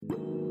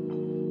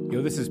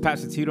Yo, this is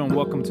Pastor Tito, and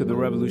welcome to the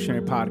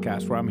Revolutionary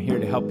Podcast, where I'm here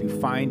to help you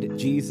find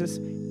Jesus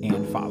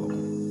and follow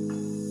him.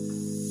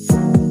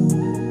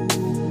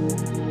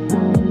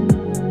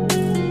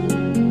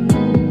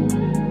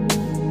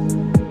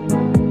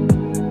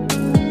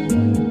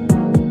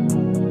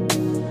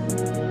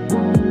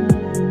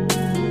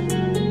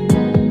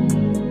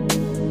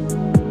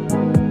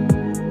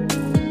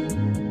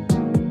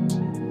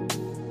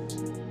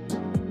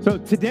 So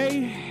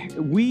today,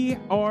 we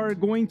are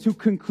going to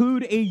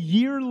conclude a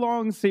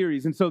year-long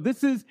series. And so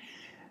this is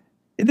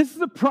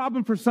a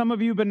problem for some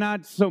of you, but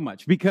not so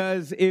much,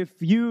 because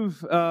if you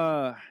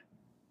have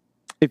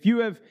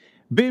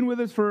been with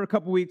us for a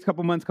couple weeks,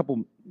 couple months,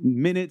 couple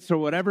minutes or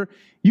whatever,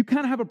 you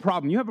kind of have a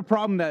problem. You have a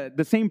problem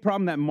the same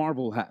problem that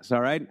Marvel has, all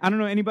right? I don't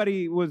know,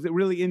 anybody was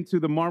really into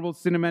the Marvel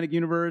Cinematic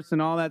Universe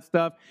and all that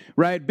stuff,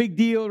 right? Big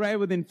deal, right,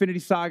 with Infinity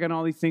Saga and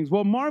all these things.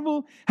 Well,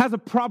 Marvel has a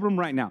problem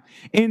right now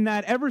in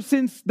that ever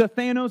since the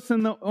Thanos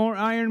and the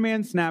Iron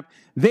Man snap,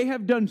 they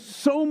have done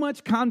so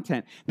much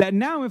content that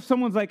now if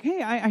someone's like,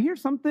 hey, I hear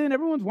something,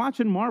 everyone's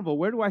watching Marvel,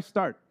 where do I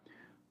start?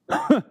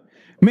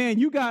 Man,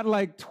 you got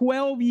like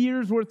 12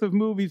 years worth of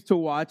movies to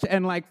watch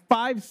and like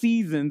 5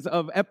 seasons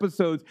of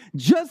episodes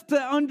just to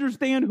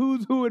understand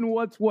who's who and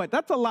what's what.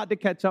 That's a lot to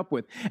catch up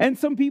with. And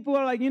some people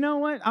are like, you know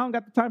what? I don't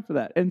got the time for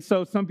that. And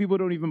so some people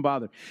don't even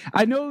bother.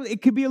 I know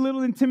it could be a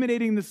little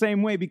intimidating the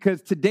same way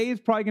because today is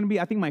probably going to be,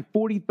 I think, my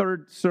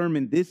 43rd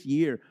sermon this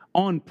year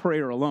on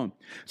prayer alone.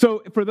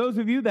 So for those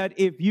of you that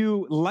if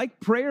you like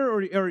prayer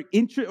or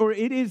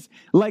it is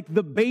like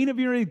the bane of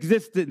your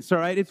existence, all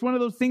right, it's one of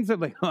those things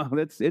that like,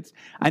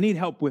 I need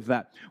help with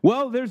that.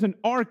 Well, there's an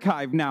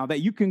archive now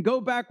that you can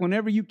go back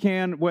whenever you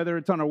can, whether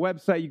it's on our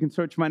website, you can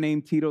search my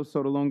name, Tito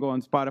Sotolongo,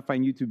 on Spotify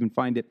and YouTube and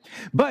find it.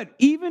 But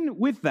even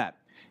with that,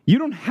 you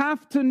don't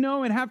have to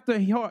know and have to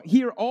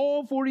hear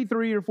all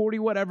 43 or 40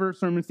 whatever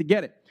sermons to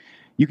get it.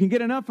 You can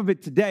get enough of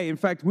it today. In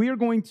fact, we are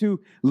going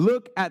to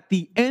look at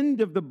the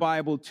end of the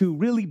Bible to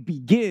really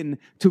begin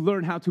to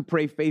learn how to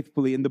pray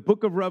faithfully. And the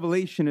book of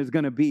Revelation is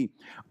going to be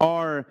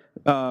our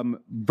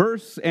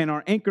verse and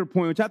our anchor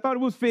point, which I thought it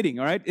was fitting,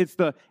 all right? It's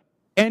the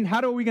end.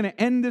 How are we going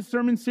to end this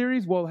sermon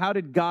series? Well, how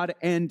did God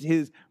end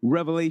his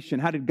revelation?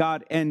 How did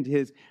God end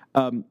his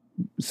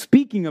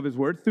speaking of his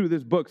word through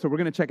this book? So we're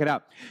going to check it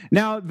out.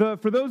 Now,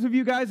 for those of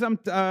you guys,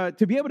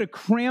 to be able to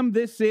cram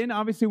this in,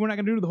 obviously we're not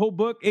going to do the whole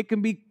book. It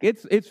can be,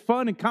 it's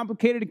fun and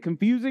complicated and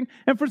confusing,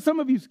 and for some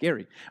of you,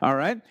 scary. All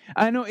right,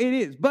 I know it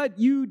is, but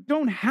you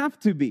don't have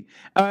to be.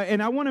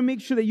 And I want to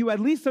make sure that you at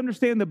least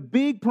understand the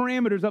big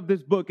parameters of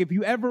this book. If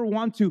you ever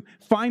want to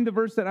find the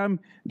verse that I'm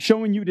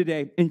showing you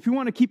today, and if you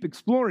want to keep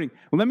exploring,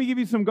 well, let me give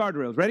you some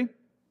guardrails. Ready?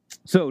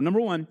 So, number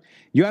one,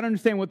 you got to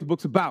understand what the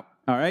book's about,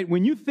 all right?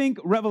 When you think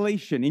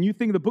Revelation and you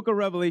think the book of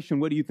Revelation,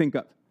 what do you think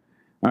of?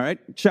 All right?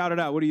 Shout it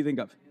out. What do you think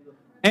of?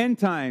 End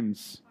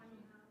times.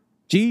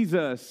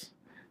 Jesus.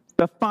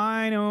 The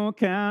final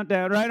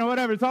countdown, right? Or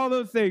whatever. It's all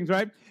those things,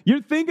 right?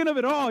 You're thinking of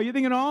it all. You're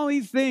thinking of all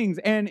these things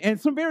and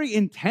some very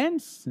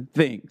intense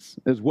things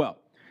as well.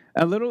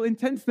 A little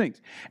intense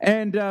things.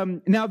 And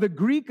now the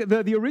Greek,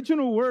 the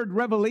original word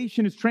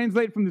revelation is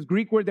translated from this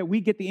Greek word that we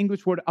get the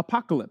English word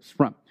apocalypse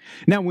from.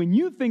 Now, when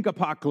you think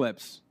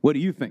apocalypse, what do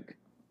you think?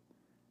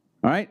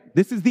 All right?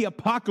 This is the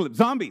apocalypse.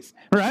 Zombies,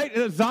 right?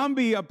 The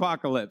zombie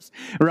apocalypse,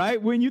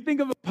 right? When you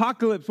think of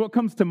apocalypse, what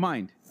comes to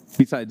mind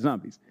besides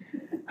zombies?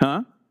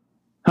 Huh?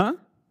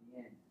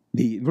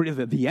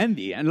 The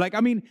end. Like,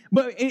 I mean,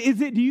 but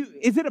is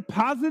it a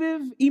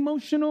positive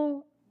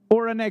emotional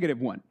or a negative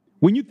one?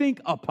 When you think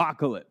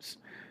apocalypse,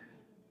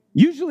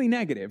 usually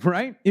negative,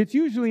 right? It's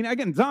usually,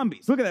 again,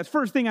 zombies. Look at that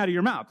first thing out of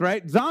your mouth,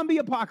 right? Zombie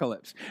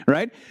apocalypse,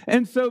 right?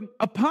 And so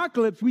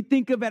apocalypse, we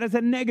think of it as a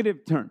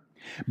negative term.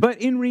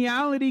 But in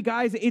reality,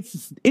 guys,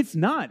 it's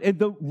not.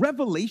 The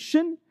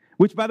Revelation,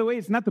 which, by the way,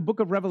 it's not the book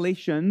of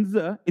Revelations.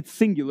 It's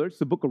singular. It's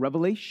the book of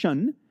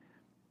Revelation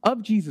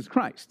of Jesus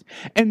Christ.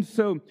 And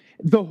so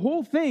the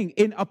whole thing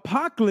in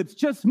apocalypse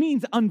just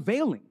means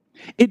unveiling.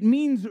 It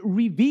means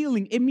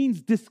revealing. It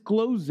means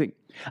disclosing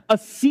a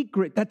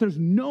secret that there's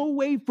no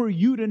way for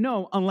you to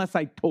know unless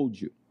I told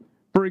you.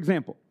 For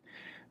example,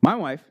 my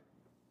wife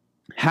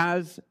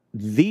has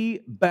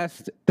the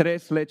best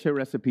tres leche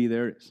recipe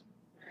there is.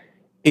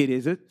 It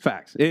is a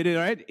fact. It is,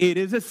 right? It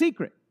is a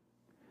secret.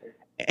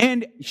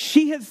 And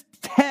she has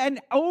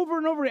over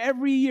and over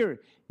every year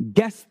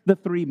guessed the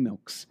 3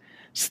 milks.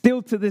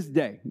 Still to this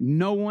day,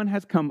 no one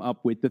has come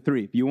up with the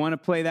 3. If you want to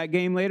play that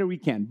game later, we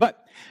can.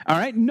 But, all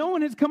right, no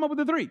one has come up with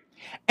the 3.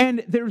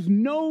 And there's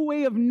no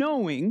way of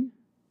knowing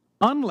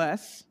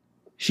unless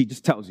she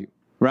just tells you,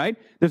 right?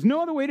 There's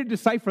no other way to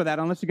decipher that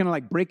unless you're going to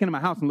like break into my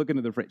house and look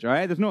into the fridge, all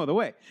right? There's no other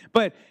way.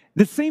 But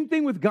the same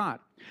thing with God.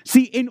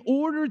 See, in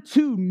order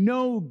to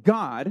know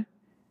God,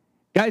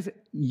 guys,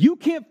 you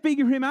can't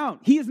figure him out.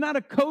 He is not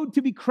a code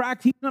to be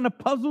cracked. He's not a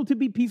puzzle to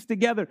be pieced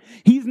together.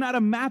 He's not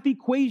a math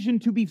equation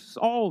to be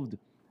solved,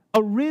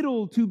 a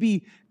riddle to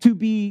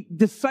be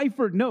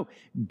deciphered. No,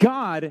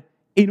 God,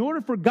 in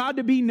order for God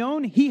to be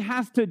known, he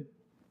has to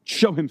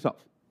show himself.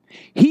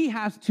 He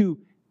has to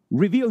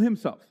reveal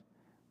himself.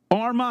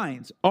 Our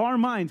minds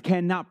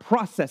cannot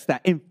process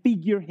that and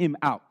figure him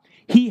out.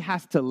 He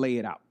has to lay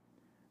it out.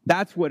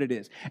 That's what it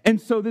is.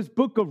 And so this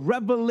book of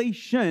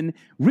Revelation,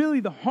 really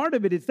the heart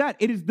of it is that.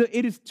 It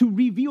is to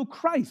reveal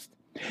Christ.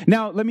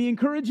 Now, let me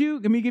encourage you.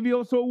 Let me give you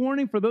also a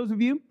warning for those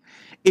of you.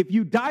 If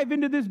you dive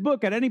into this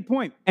book at any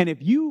point, and if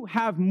you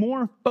have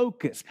more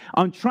focus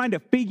on trying to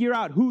figure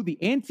out who the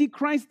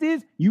Antichrist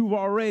is, you're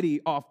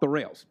already off the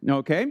rails,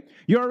 okay?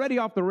 You're already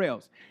off the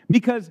rails.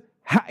 Because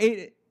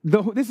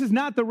this is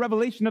not the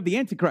revelation of the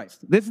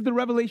Antichrist. This is the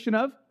revelation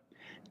of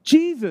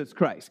Jesus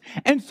Christ.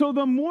 And so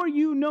the more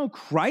you know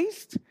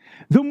Christ,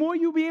 the more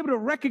you'll be able to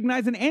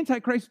recognize an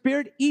Antichrist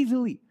spirit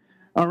easily.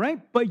 All right?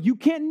 But you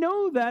can't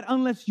know that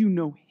unless you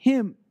know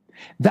him.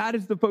 That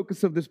is the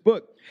focus of this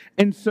book.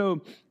 And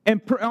so,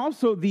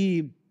 also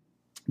the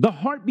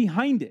heart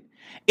behind it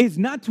is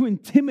not to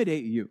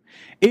intimidate you.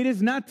 It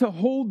is not to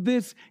hold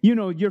this,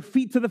 your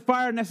feet to the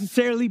fire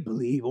necessarily,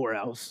 believe or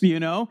else,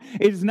 It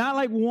is not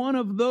like one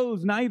of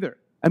those neither.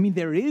 I mean,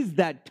 there is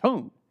that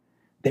tone.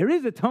 There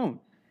is a tone.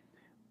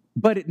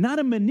 But not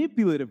a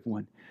manipulative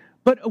one,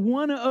 but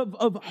one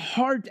of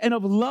heart and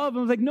of love.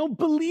 I was like, no,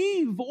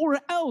 believe or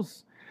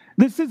else.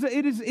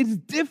 It is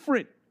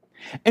different.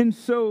 And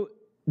so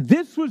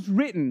this was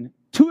written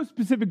to a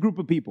specific group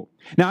of people.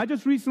 Now, I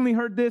just recently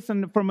heard this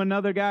from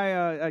another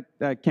guy.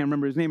 I can't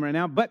remember his name right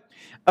now, but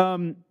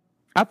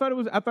I thought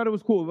it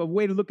was cool, a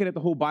way to look at the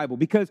whole Bible,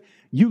 because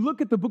you look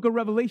at the book of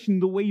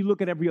Revelation the way you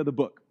look at every other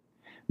book,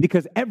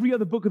 because every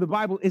other book of the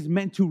Bible is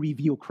meant to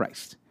reveal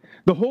Christ.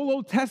 The whole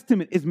Old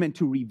Testament is meant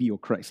to reveal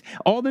Christ.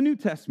 All the New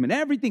Testament,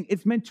 everything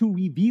is meant to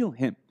reveal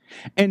him.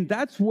 And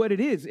that's what it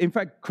is. In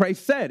fact,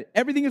 Christ said,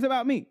 everything is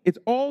about me. It's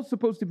all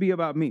supposed to be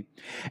about me.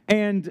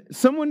 And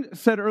someone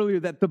said earlier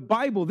that the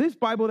Bible, this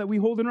Bible that we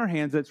hold in our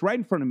hands, that's right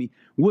in front of me,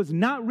 was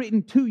not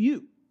written to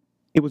you.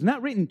 It was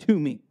not written to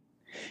me.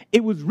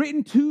 It was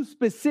written to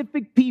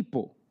specific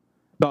people.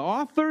 The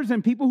authors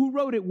and people who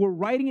wrote it were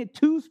writing it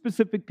to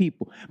specific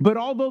people. But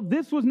although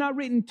this was not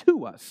written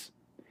to us,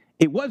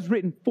 it was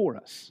written for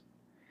us.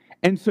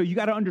 And so you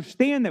got to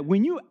understand that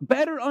when you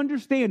better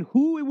understand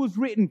who it was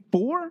written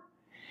for,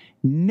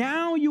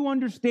 now you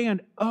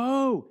understand,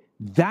 oh,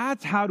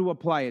 that's how to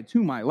apply it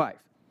to my life.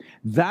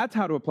 That's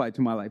how to apply it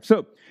to my life.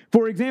 So,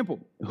 for example,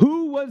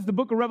 who was the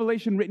book of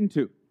Revelation written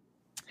to?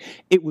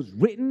 It was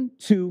written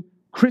to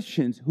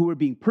Christians who were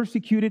being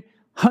persecuted,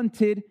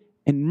 hunted,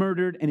 and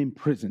murdered and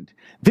imprisoned.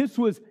 This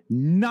was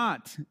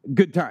not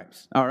good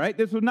times, all right?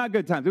 This was not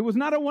good times. It was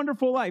not a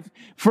wonderful life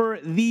for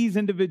these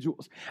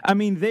individuals. I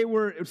mean, they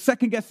were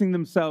second-guessing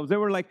themselves. They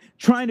were like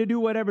trying to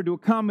do whatever to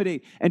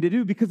accommodate and to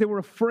do because they were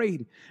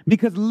afraid.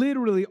 Because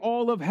literally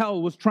all of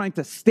hell was trying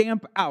to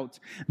stamp out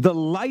the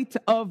light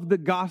of the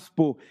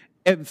gospel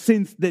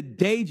since the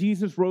day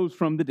Jesus rose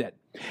from the dead.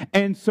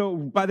 And so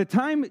by the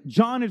time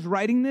John is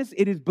writing this,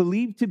 it is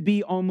believed to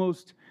be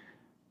almost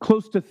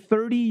close to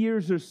 30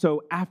 years or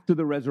so after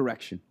the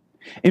resurrection.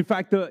 In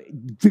fact,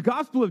 the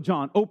Gospel of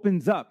John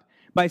opens up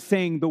by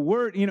saying the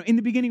Word, in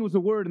the beginning was the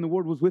Word, and the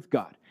Word was with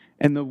God,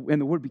 and the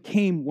Word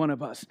became one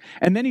of us.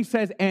 And then he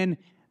says, and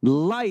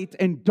light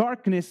and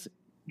darkness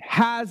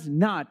has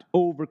not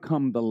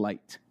overcome the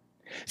light.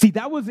 See,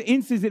 that was the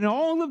instance in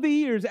all of the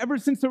years, ever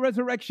since the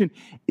resurrection,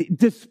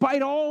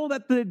 despite all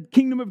that the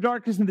kingdom of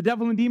darkness and the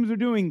devil and demons are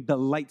doing, the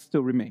light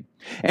still remained.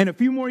 And a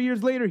few more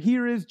years later,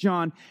 here is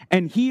John,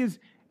 and he is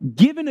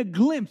given a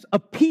glimpse, a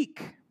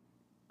peek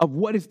of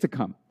what is to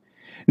come.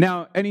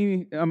 Now, I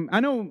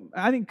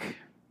think it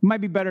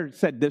might be better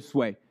said this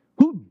way.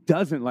 Who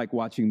doesn't like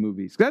watching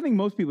movies? Because I think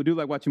most people do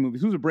like watching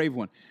movies. Who's a brave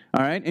one?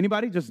 All right.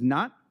 Anybody? Just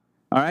not?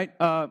 All right.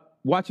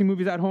 Watching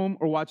movies at home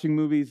or watching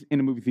movies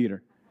in a movie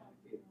theater?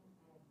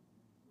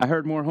 I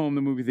heard more home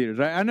than movie theaters,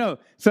 right? I know.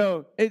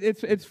 So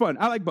it's fun.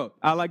 I like both.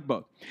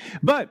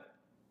 But,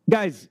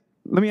 guys,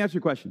 let me ask you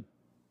a question.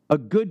 A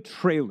good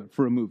trailer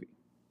for a movie.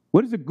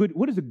 What does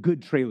a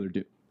good trailer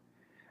do?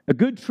 A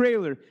good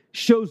trailer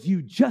shows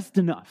you just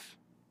enough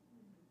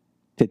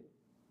to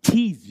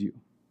tease you,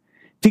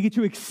 to get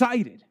you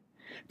excited,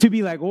 to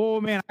be like, oh,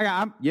 man,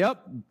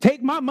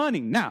 take my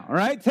money now, all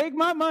right? Take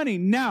my money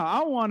now.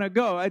 I want to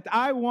go.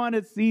 I want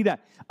to see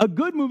that. A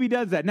good movie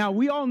does that. Now,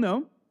 we all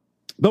know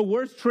the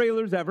worst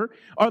trailers ever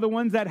are the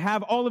ones that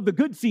have all of the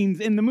good scenes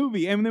in the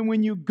movie. And then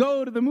when you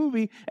go to the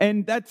movie,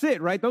 and that's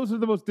it, right? Those are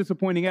the most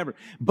disappointing ever.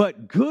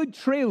 But good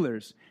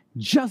trailers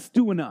just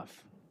do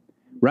enough,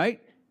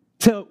 right?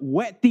 To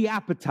whet the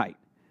appetite,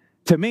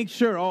 to make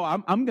sure,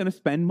 I'm going to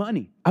spend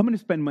money. I'm going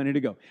to spend money to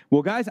go.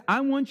 Well, guys,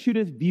 I want you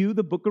to view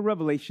the book of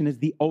Revelation as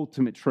the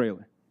ultimate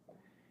trailer.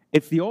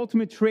 It's the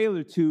ultimate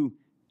trailer to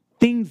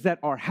things that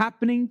are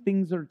happening,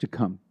 things that are to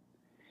come.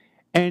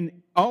 And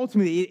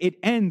ultimately, it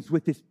ends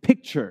with this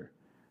picture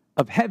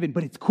of heaven,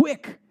 but it's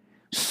quick,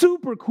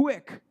 super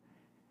quick.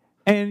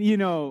 And, you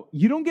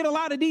don't get a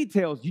lot of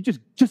details. You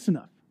just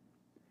enough.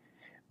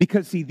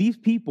 Because, see, these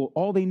people,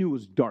 all they knew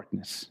was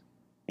darkness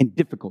and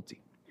difficulty.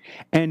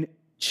 And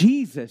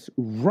Jesus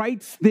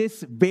writes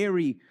this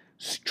very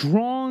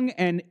strong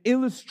and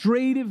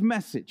illustrative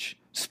message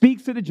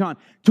speaks to John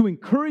to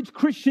encourage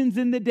Christians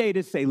in the day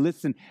to say,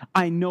 listen,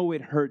 I know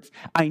it hurts.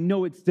 I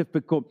know it's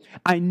difficult.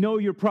 I know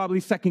you're probably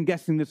second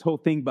guessing this whole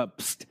thing, but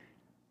psst,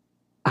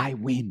 I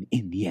win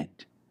in the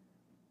end.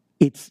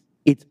 It's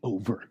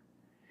over.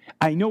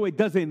 I know it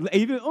doesn't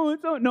even,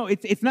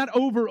 it's not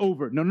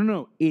over.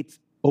 No. It's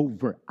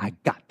over. I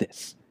got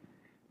this.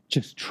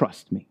 Just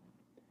trust me.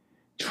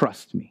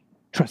 Trust me.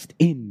 Trust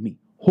in me.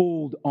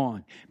 Hold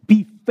on.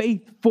 Be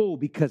faithful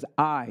because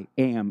I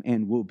am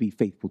and will be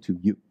faithful to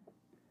you.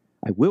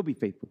 I will be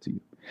faithful to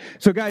you.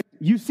 So guys,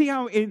 you see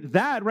how in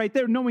that right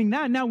there, knowing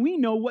that, now we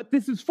know what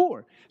this is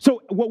for.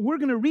 So what we're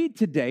going to read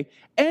today,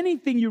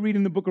 anything you read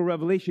in the book of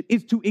Revelation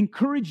is to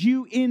encourage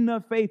you in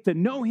the faith, to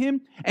know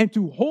him and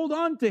to hold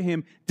on to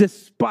him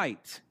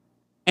despite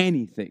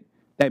anything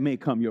that may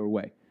come your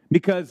way.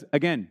 Because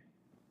again,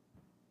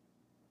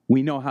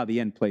 we know how the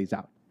end plays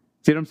out.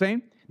 See what I'm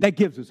saying? That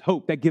gives us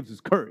hope. That gives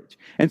us courage.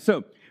 And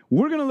so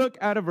we're going to look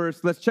at a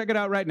verse. Let's check it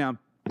out right now.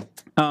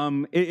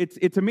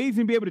 It's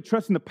amazing to be able to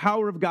trust in the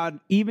power of God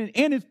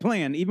and his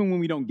plan, even when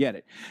we don't get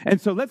it. And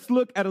so let's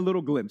look at a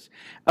little glimpse.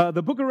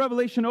 The book of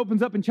Revelation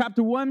opens up in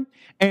chapter 1,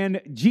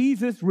 and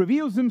Jesus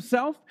reveals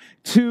himself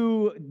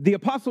to the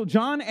Apostle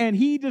John, and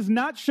he does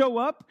not show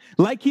up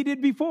like he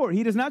did before.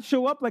 He does not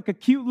show up like a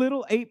cute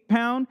little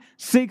 8-pound,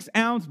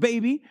 6-ounce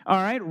baby,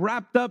 all right,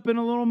 wrapped up in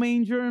a little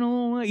manger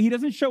he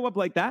doesn't show up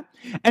like that.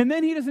 And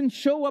then he doesn't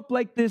show up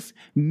like this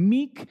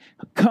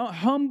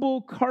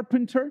humble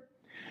carpenter.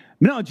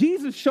 No,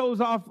 Jesus shows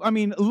off,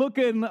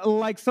 looking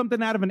like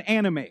something out of an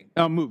anime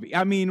movie.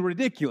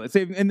 Ridiculous.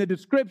 In the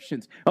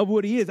descriptions of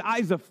what he is,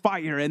 eyes of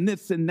fire and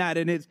this and that.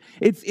 And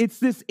it's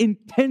this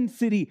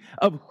intensity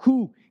of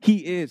who he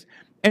is.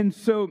 And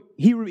so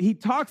he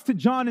talks to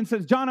John and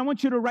says, John, I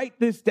want you to write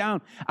this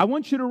down. I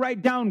want you to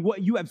write down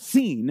what you have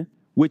seen,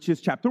 which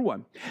is chapter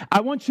 1.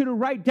 I want you to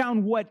write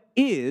down what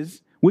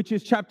is, which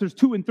is chapters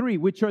 2 and 3,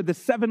 which are the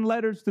 7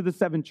 letters to the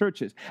 7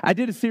 churches. I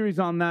did a series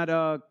on that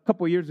a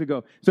couple of years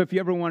ago. So if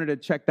you ever wanted to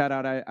check that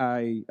out,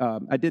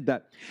 I did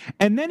that.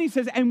 And then he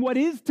says, and what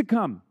is to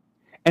come.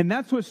 And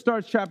that's what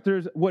starts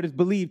what is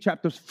believed,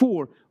 chapters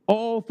 4,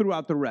 all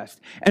throughout the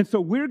rest. And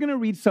so we're going to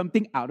read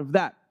something out of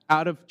that,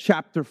 out of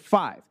chapter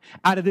 5,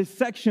 out of this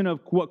section of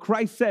what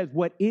Christ says,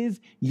 what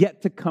is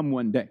yet to come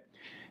one day.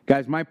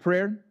 Guys, my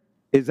prayer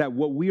is that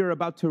what we are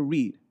about to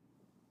read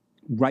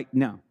right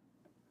now,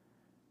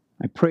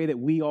 I pray that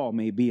we all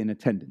may be in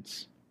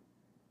attendance,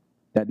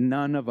 that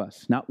none of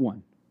us, not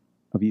one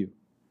of you,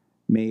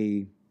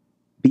 may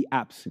be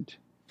absent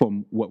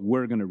from what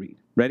we're going to read.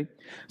 Ready?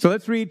 So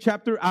let's read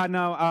chapter,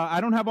 now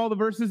I don't have all the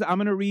verses. I'm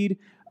going to read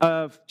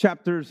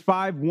chapters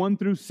 5, 1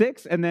 through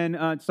 6, and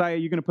then Saya,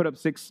 you're going to put up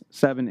 6,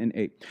 7, and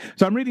 8.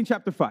 So I'm reading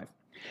chapter 5.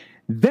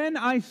 Then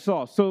I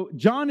saw, so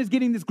John is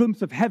getting this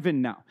glimpse of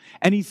heaven now,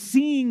 and he's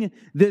seeing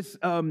this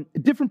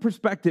different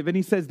perspective, and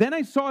he says, then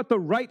I saw at the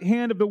right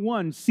hand of the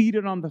one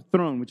seated on the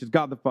throne, which is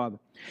God the Father,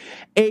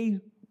 a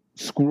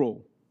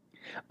scroll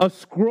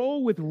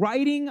with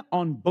writing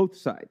on both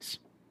sides,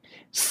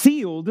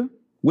 sealed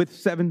with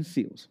 7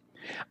 seals.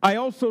 I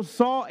also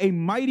saw a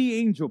mighty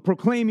angel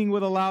proclaiming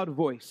with a loud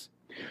voice,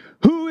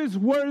 who is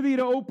worthy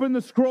to open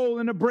the scroll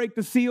and to break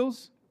the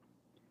seals?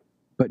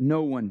 But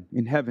no one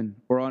in heaven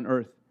or on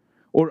earth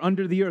or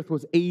under the earth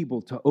was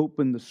able to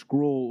open the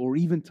scroll or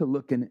even to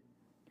look in it.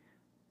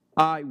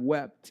 I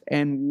wept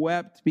and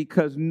wept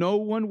because no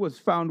one was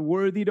found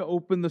worthy to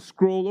open the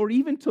scroll or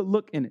even to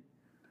look in it.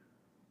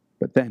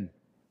 But then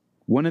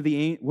one of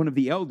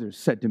the elders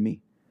said to me,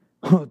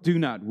 oh, do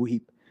not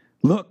weep.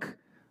 Look,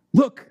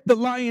 the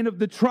Lion of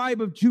the tribe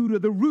of Judah,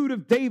 the Root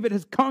of David,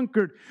 has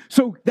conquered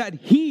so that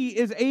he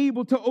is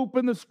able to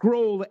open the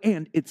scroll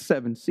and its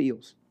 7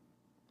 seals.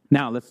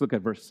 Now let's look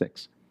at verse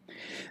 6.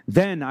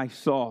 Then I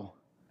saw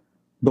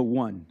the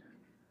one,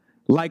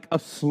 like a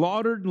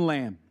slaughtered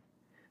lamb,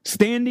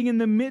 standing in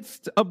the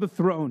midst of the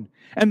throne,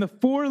 and the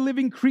 4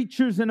 living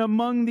creatures and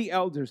among the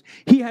elders.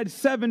 He had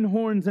 7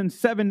 horns and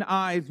 7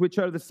 eyes, which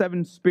are the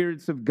 7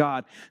 spirits of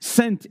God,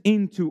 sent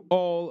into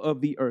all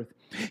of the earth.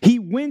 He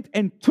went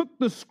and took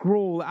the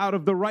scroll out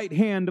of the right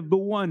hand of the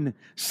one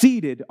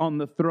seated on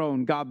the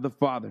throne, God the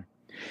Father.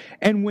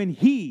 And when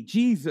he,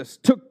 Jesus,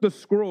 took the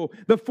scroll,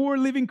 the 4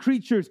 living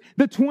creatures,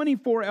 the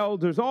 24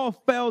 elders, all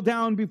fell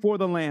down before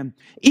the Lamb.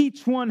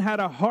 Each one had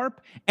a harp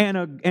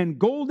and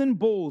golden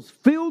bowls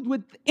filled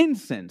with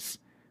incense,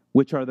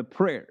 which are the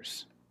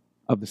prayers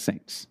of the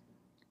saints.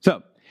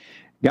 So,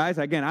 guys,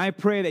 again, I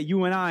pray that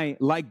you and I,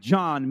 like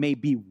John, may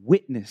be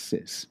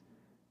witnesses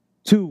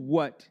to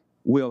what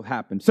will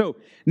happen. So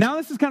now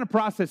let's just kind of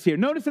process here.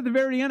 Notice at the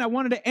very end, I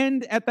wanted to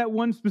end at that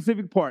one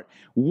specific part.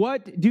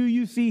 What do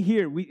you see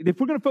here?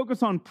 If we're going to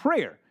focus on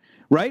prayer,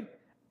 right?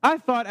 I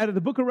thought out of the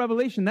book of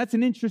Revelation, that's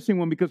an interesting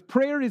one because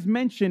prayer is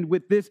mentioned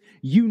with this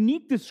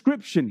unique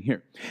description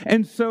here.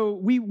 And so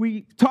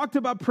we talked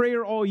about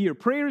prayer all year.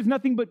 Prayer is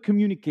nothing but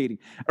communicating.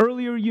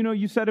 Earlier,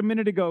 you said a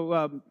minute ago,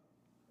 I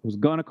was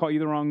going to call you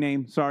the wrong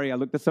name. Sorry, I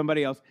looked at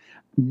somebody else.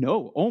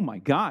 No, oh my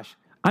gosh,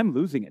 I'm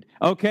losing it.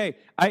 Okay,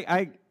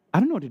 I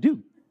don't know what to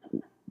do.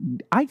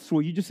 I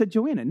swore you just said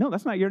Joanna. No,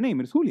 that's not your name.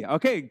 It's Julia.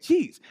 Okay,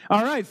 geez.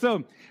 All right,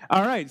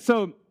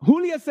 so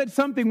Julia said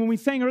something when we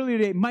sang earlier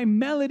today. My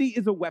melody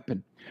is a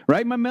weapon,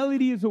 right? My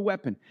melody is a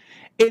weapon.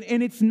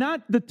 And it's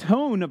not the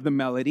tone of the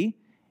melody.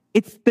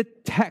 It's the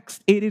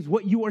text. It is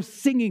what you are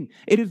singing.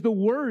 It is the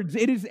words.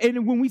 It is,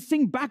 and when we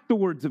sing back the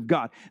words of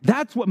God,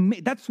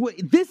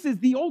 this is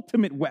the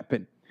ultimate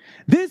weapon.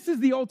 This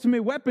is the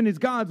ultimate weapon, is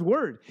God's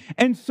word.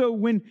 And so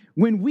when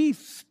we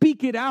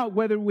speak it out,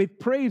 whether with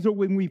praise or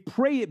when we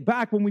pray it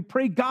back, when we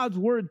pray God's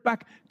word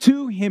back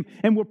to him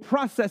and we're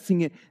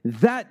processing it,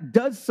 that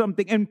does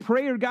something. And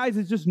prayer, guys,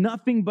 is just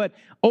nothing but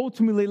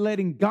ultimately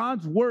letting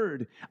God's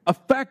word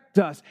affect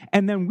us.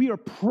 And then we are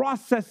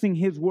processing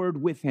his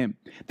word with him.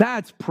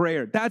 That's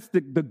prayer. That's the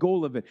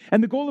goal of it.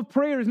 And the goal of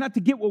prayer is not to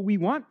get what we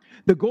want.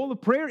 The goal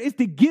of prayer is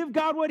to give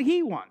God what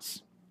he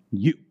wants.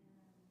 You.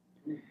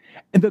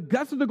 And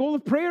that's what the goal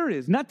of prayer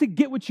is, not to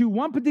get what you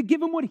want, but to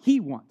give him what he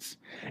wants,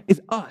 is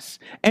us.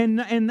 And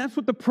that's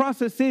what the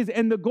process is.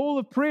 And the goal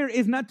of prayer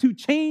is not to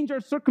change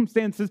our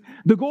circumstances.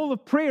 The goal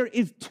of prayer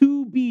is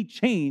to be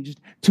changed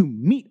to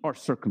meet our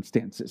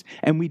circumstances.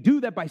 And we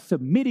do that by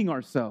submitting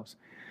ourselves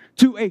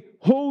to a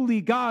holy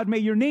God. May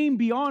your name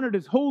be honored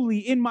as holy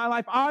in my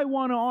life. I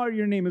want to honor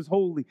your name as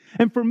holy.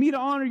 And for me to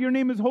honor your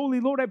name as holy,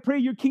 Lord, I pray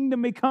your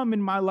kingdom may come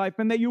in my life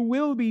and that your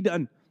will be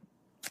done.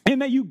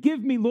 And that you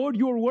give me, Lord,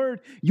 your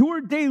word,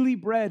 your daily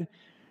bread.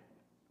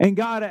 And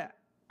God,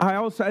 I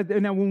also,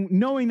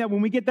 knowing that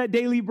when we get that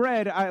daily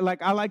bread, I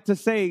like to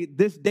say,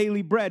 this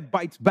daily bread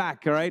bites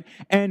back, all right?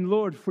 And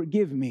Lord,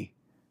 forgive me.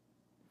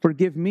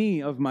 Forgive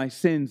me of my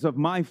sins, of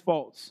my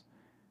faults.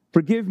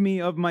 Forgive me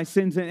of my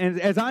sins. And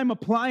as I'm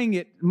applying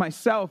it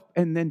myself,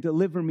 and then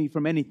deliver me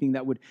from anything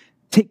that would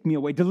take me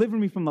away. Deliver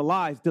me from the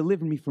lies.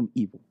 Deliver me from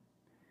evil.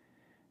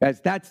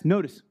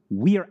 Notice,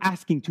 we are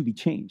asking to be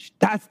changed.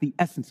 That's the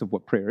essence of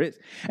what prayer is.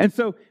 And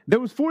so there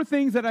was 4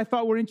 things that I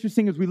thought were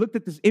interesting as we looked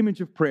at this image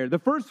of prayer. The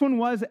first one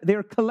was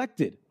they're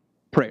collected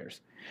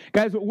prayers.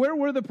 Guys, where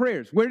were the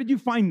prayers? Where did you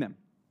find them?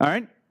 All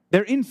right?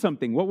 They're in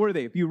something. What were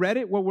they? If you read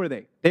it, what were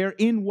they? They're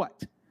in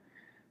what?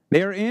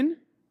 They're in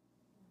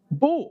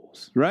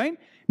bowls, right?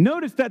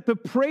 Notice that the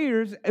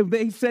prayers,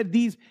 they said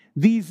these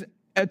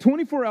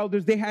 24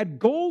 elders, they had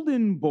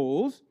golden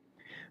bowls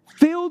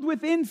filled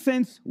with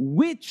incense,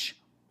 which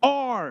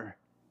are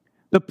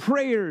the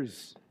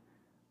prayers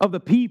of the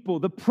people,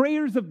 the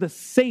prayers of the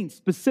saints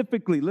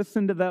specifically.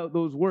 Listen to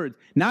those words.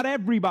 Not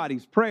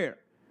everybody's prayer.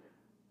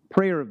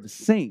 Prayer of the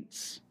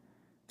saints.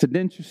 It's an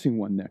interesting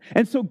one there.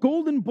 And so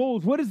golden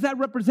bowls, what does that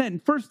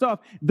represent? First off,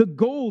 the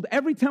gold.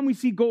 Every time we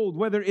see gold,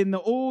 whether in the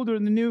old or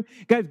in the new,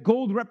 guys,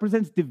 gold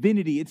represents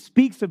divinity. It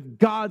speaks of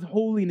God's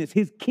holiness,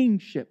 his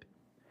kingship.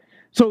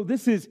 So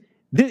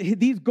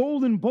these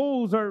golden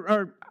bowls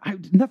are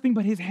nothing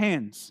but his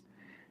hands.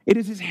 It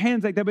is his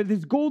hands like that, but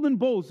it's golden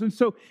bowls. And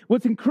so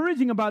what's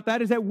encouraging about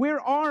that is that where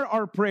are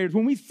our prayers?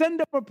 When we send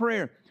up a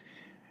prayer,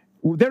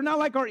 they're not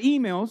like our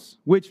emails,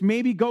 which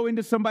maybe go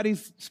into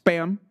somebody's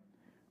spam,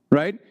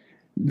 right?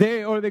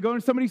 They go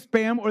into somebody's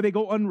spam or they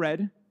go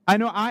unread. I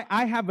know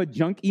I have a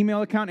junk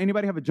email account.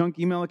 Anybody have a junk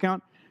email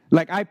account?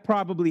 Like, I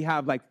probably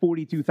have like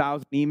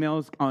 42,000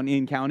 emails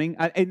in counting.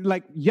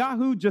 Like,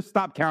 Yahoo just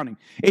stopped counting.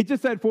 It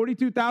just said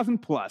 42,000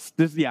 plus.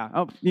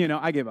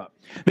 I gave up.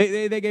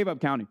 They gave up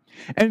counting.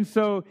 And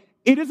so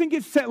it doesn't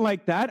get sent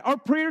like that. Our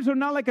prayers are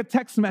not like a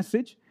text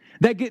message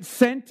that gets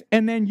sent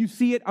and then you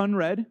see it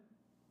unread.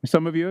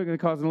 Some of you are going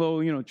to cause a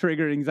little,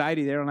 trigger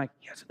anxiety there. I'm like,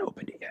 he hasn't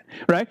opened it yet,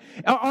 right?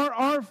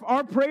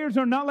 Our prayers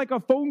are not like a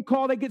phone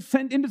call that gets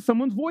sent into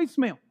someone's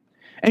voicemail.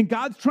 And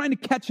God's trying to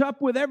catch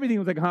up with everything. He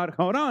was like,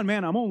 hold on,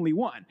 man, I'm only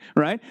one,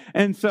 right?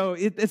 And so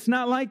it's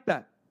not like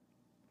that.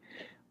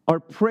 Our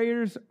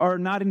prayers are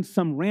not in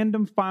some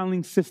random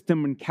filing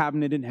system and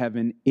cabinet in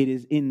heaven. It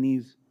is in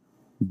these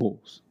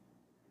bowls.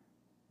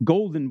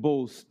 Golden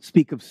bowls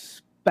speak of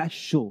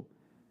special.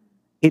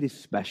 It is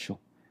special.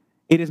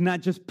 It is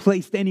not just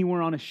placed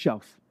anywhere on a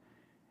shelf.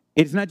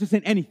 It's not just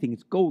in anything.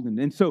 It's golden.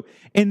 And so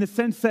in the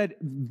sense that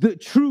the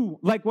true,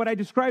 like what I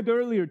described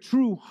earlier,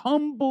 true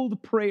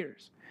humbled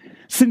prayers,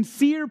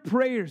 sincere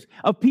prayers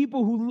of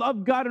people who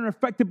love God and are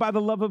affected by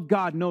the love of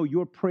God. No,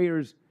 your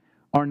prayers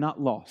are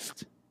not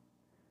lost.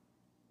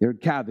 They're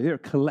gathered. They're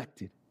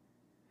collected.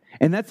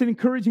 And that's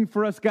encouraging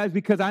for us, guys,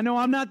 because I know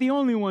I'm not the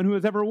only one who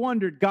has ever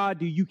wondered, God,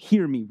 do you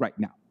hear me right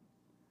now?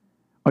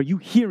 Are you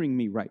hearing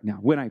me right now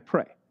when I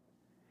pray?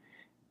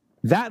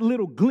 That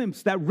little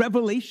glimpse, that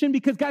revelation,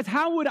 because, guys,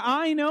 how would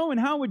I know and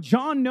how would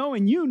John know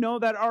and you know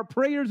that our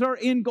prayers are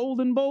in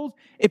golden bowls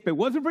if it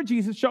wasn't for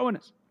Jesus showing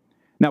us?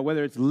 Now,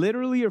 whether it's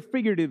literally or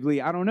figuratively,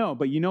 I don't know.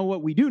 But you know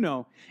what we do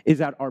know is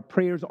that our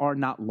prayers are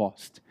not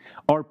lost.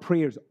 Our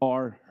prayers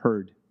are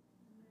heard.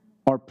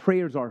 Our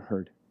prayers are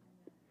heard.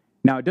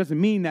 Now, it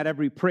doesn't mean that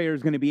every prayer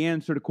is going to be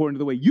answered according to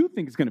the way you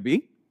think it's going to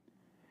be.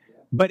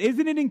 But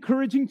isn't it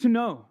encouraging to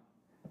know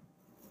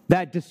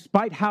that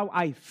despite how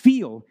I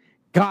feel,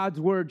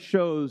 God's word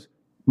shows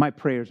my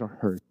prayers are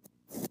heard.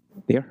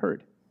 They are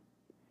heard.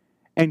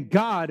 And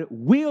God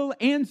will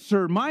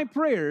answer my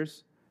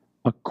prayers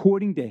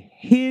according to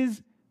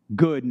his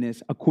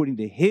goodness, according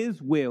to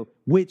his will,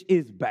 which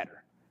is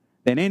better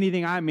than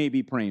anything I may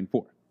be praying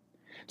for.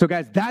 So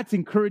guys, that's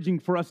encouraging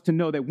for us to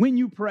know that when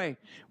you pray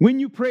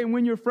and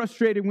when you're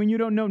frustrated, when you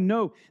don't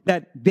know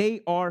that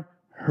they are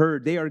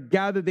heard. They are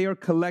gathered, they are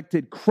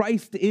collected.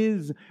 Christ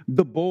is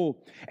the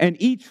bowl. And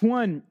each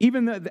one,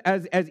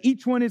 as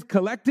each one is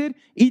collected,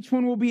 each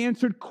one will be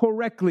answered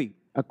correctly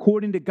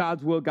according to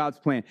God's will, God's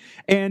plan.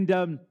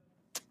 And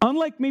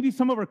unlike maybe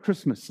some of our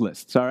Christmas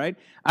lists, all right?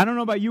 I don't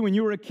know about you, when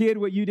you were a kid,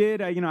 what you did.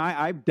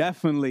 I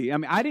definitely,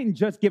 I didn't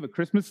just give a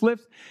Christmas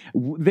list.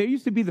 There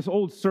used to be this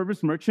old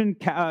service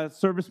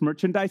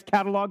merchandise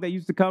catalog that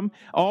used to come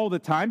all the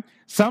time.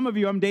 Some of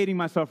you, I'm dating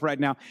myself right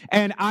now,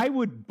 and I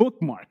would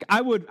bookmark.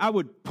 I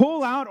would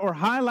pull out or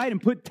highlight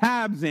and put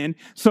tabs in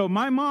so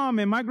my mom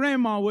and my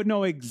grandma would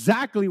know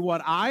exactly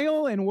what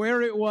aisle and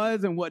where it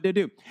was and what to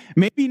do.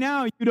 Maybe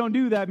now you don't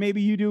do that.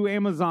 Maybe you do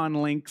Amazon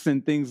links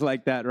and things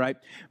like that, right?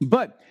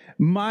 But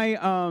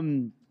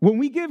when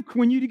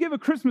you give a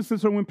Christmas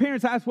list, or when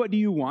parents ask, what do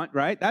you want,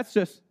 right? That's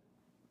just,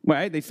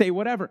 right? They say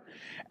whatever.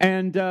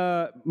 And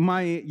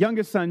my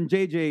youngest son,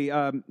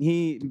 JJ,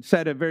 he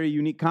said a very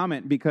unique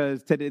comment,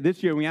 because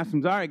this year we asked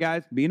him, all right,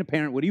 guys, being a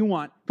parent, what do you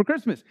want for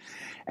Christmas?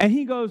 And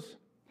he goes,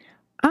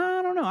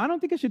 I don't know. I don't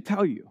think I should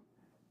tell you.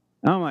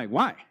 And I'm like,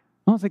 why?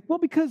 I was like, well,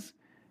 because,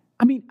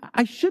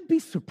 I should be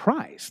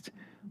surprised.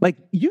 Like,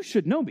 you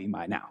should know me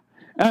by now.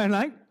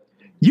 And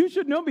you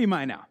should know me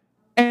by now.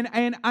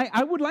 And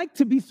I would like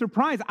to be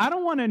surprised. I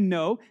don't want to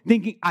know,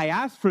 thinking I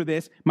asked for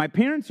this, my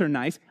parents are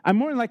nice, I'm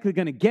more likely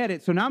going to get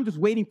it, so now I'm just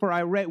waiting for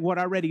what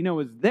I already know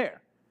is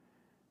there.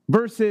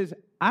 Versus,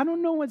 I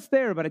don't know what's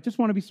there, but I just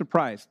want to be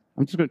surprised.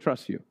 I'm just going to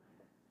trust you.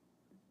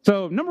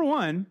 So, number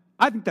one,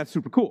 I think that's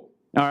super cool.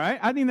 All right?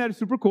 I think that is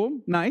super cool.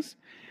 Nice.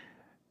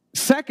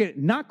 Second,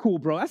 not cool,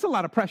 bro. That's a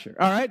lot of pressure.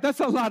 All right? That's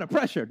a lot of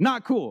pressure.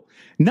 Not cool.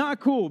 Not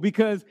cool,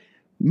 because...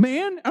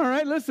 man, all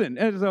right, listen.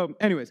 And so,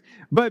 anyways,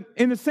 but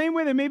in the same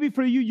way that maybe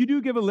for you, you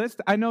do give a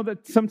list. I know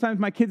that sometimes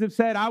my kids have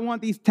said, I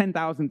want these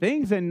 10,000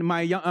 things. And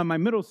my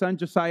middle son,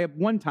 Josiah,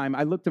 one time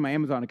I looked at my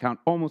Amazon account,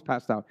 almost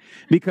passed out,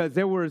 because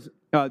there was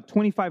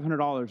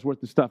 $2,500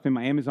 worth of stuff in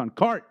my Amazon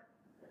cart,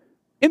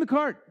 in the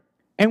cart.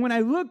 And when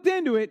I looked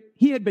into it,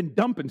 he had been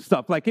dumping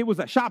stuff like it was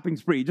a shopping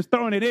spree, just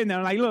throwing it in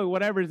there. Like, look,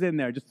 whatever's in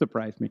there, just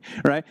surprise me,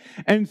 right?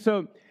 And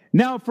so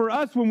now for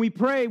us, when we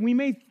pray, we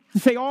may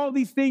say all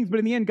these things, but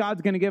in the end,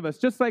 God's going to give us.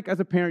 Just like as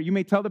a parent, you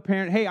may tell the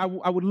parent, hey, I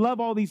would love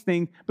all these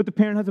things, but the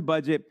parent has a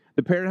budget,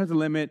 the parent has a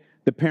limit,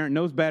 the parent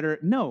knows better.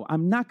 No,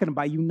 I'm not going to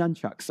buy you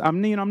nunchucks. I'm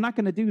not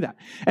going to do that.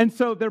 And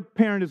so their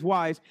parent is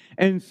wise,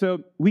 and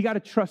so we got to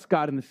trust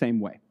God in the same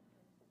way.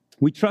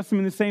 We trust him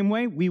in the same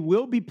way. We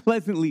will be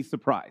pleasantly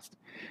surprised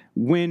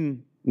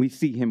when we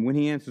see him, when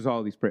he answers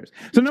all these prayers.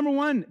 So number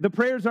one, the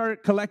prayers are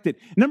collected.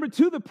 Number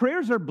two, the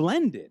prayers are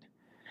blended.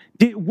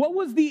 What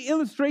was the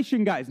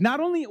illustration, guys? Not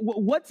only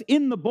what's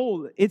in the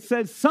bowl, it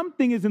says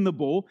something is in the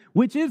bowl,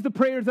 which is the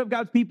prayers of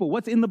God's people.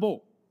 What's in the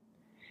bowl?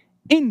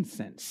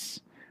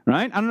 Incense,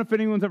 right? I don't know if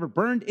anyone's ever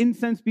burned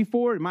incense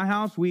before. In my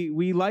house,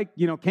 we like,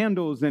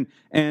 candles and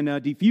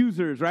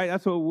diffusers, right?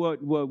 That's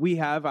what we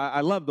have.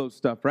 I love those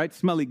stuff, right?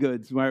 Smelly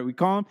goods, right? We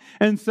call them.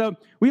 And so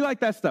we like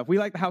that stuff. We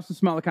like the house to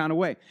smell a kind of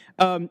way.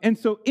 And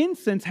so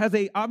incense has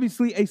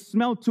obviously a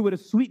smell to it, a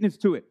sweetness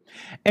to it.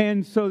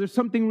 And so there's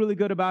something really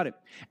good about it.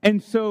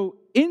 And so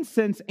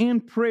incense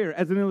and prayer,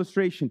 as an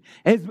illustration,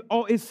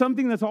 is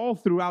something that's all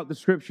throughout the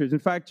scriptures. In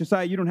fact,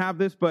 Josiah, you don't have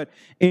this, but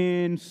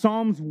in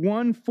Psalms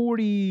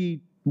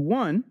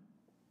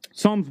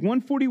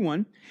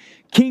 141,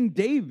 King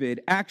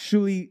David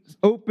actually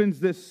opens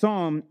this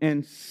psalm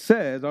and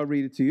says, I'll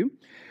read it to you,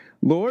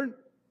 Lord,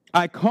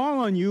 I call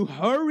on you,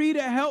 hurry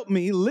to help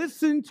me,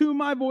 listen to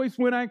my voice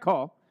when I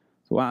call.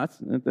 So wow,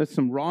 that's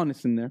some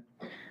rawness in there.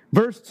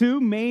 Verse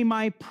 2, may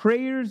my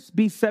prayers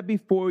be set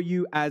before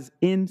you as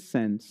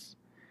incense,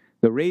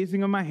 the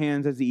raising of my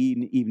hands as the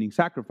evening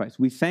sacrifice.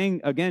 We sang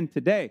again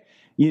today,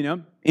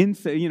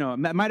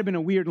 that might have been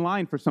a weird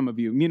line for some of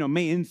you.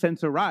 May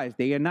incense arise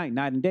day and night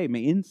and day.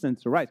 May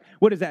incense arise.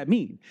 What does that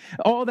mean?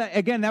 All that,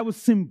 again, that was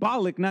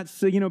symbolic,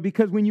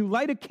 because when you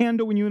light a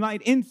candle, when you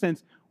light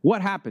incense,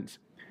 what happens?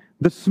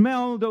 The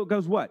smell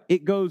goes what?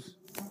 It goes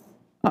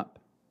up.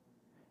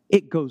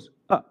 It goes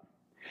up.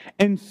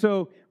 And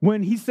so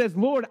when he says,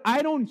 Lord,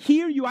 I don't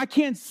hear you, I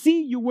can't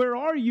see you, where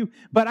are you?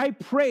 But I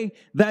pray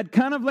that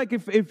kind of like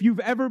if you've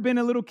ever been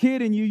a little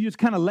kid and you just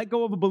kind of let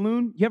go of a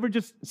balloon, you ever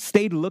just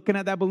stayed looking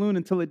at that balloon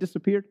until it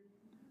disappeared?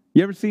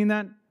 You ever seen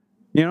that?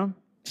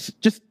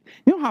 Just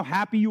how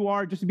happy you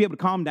are just to be able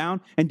to calm down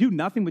and do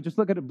nothing but just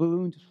look at a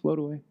balloon just float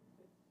away?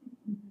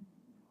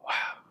 Wow.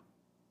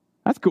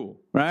 That's cool,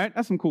 right?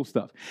 That's some cool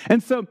stuff.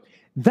 And so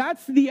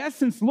that's the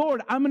essence.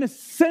 Lord, I'm going to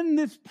send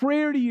this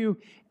prayer to you,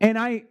 and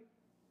I'm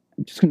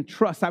just going to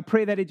trust. I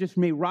pray that it just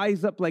may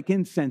rise up like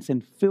incense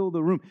and fill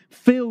the room,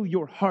 fill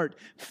your heart,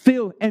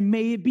 and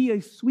may it be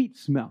a sweet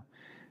smell.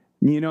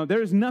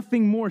 There's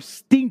nothing more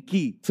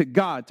stinky to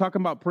God.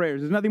 Talking about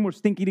prayers, there's nothing more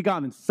stinky to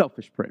God than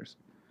selfish prayers.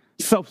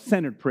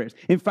 Self-centered prayers.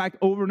 In fact,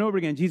 over and over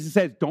again, Jesus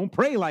says, don't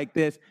pray like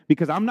this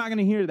because I'm not going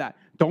to hear that.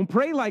 Don't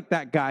pray like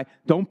that guy.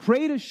 Don't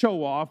pray to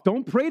show off.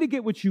 Don't pray to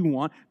get what you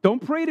want.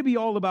 Don't pray to be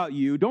all about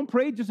you. Don't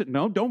pray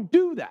don't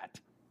do that.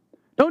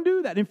 Don't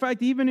do that. In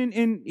fact,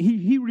 even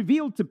he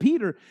revealed to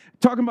Peter,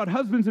 talking about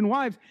husbands and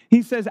wives,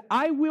 he says,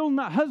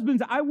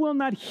 husbands, I will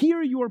not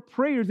hear your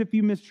prayers if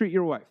you mistreat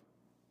your wife.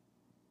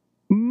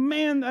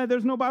 Man,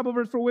 there's no Bible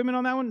verse for women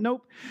on that one.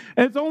 Nope.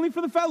 It's only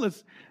for the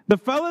fellas. The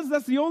fellas,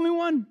 that's the only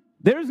one.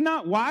 There's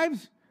not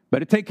wives.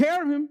 Better take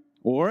care of him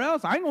or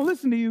else I ain't going to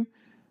listen to you.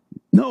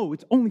 No,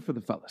 it's only for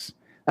the fellas.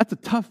 That's a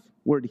tough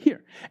word to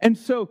hear. And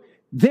so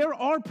there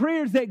are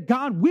prayers that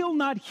God will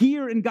not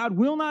hear and God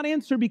will not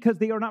answer because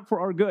they are not for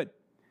our good.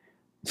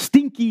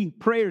 Stinky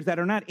prayers that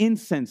are not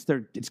incense,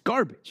 it's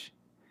garbage.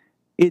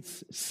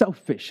 It's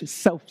selfish, it's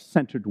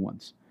self-centered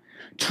ones.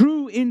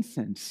 True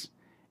incense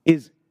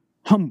is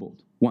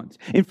humbled ones.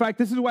 In fact,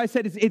 this is why I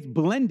said it's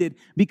blended,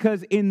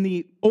 because in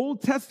the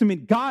Old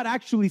Testament, God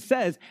actually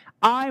says,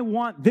 I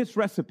want this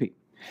recipe.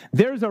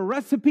 There's a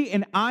recipe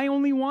and I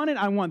only want it.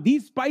 I want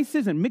these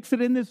spices and mix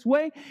it in this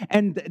way.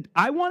 And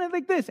I want it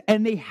like this.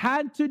 And they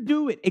had to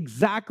do it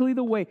exactly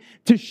the way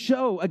to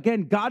show,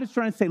 again, God is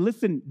trying to say,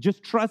 listen,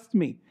 just trust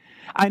me.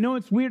 I know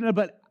it's weird,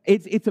 but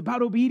it's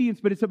about obedience,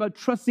 but it's about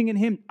trusting in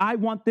him. I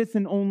want this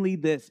and only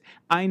this.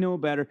 I know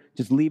better.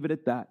 Just leave it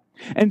at that.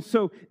 And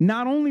so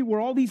not only were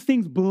all these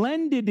things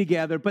blended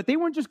together, but they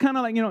weren't just kind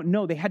of like,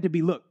 no, they had to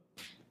be,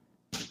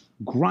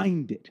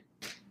 grinded,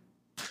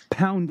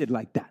 pounded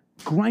like that,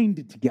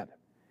 grinded together.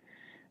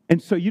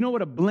 And so you know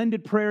what a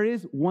blended prayer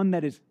is? One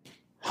that is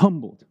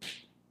humbled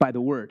by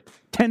the word,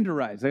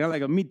 tenderized. I got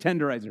like a meat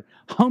tenderizer,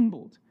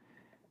 humbled.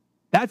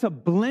 That's a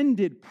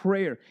blended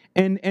prayer,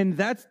 and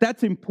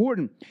that's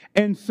important.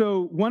 And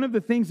so one of the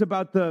things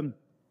about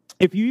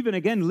if you even,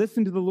 again,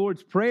 listen to the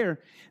Lord's Prayer,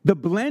 the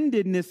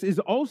blendedness is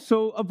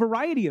also a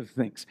variety of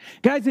things.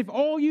 Guys, if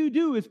all you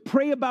do is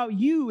pray about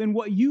you and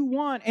what you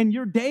want and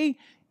your day,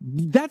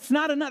 that's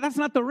not enough. That's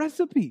not the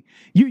recipe.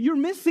 You're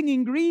missing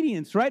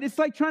ingredients, right? It's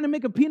like trying to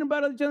make a peanut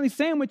butter jelly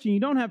sandwich and you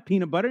don't have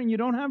peanut butter and you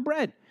don't have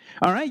bread.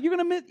 All right? You're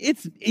going to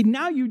miss,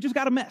 now you just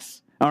got a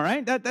mess. All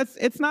right?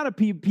 It's not a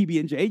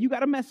PB&J. You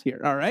got a mess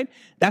here. All right?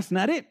 That's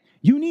not it.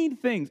 You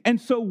need things. And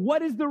so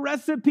what is the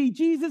recipe?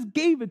 Jesus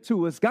gave it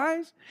to us,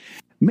 guys.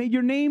 May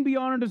your name be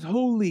honored as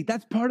holy.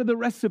 That's part of the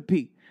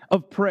recipe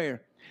of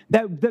prayer.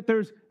 That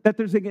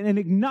there's an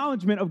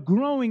acknowledgement of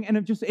growing and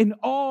of just in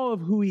awe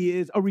of who he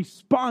is, a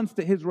response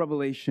to his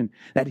revelation,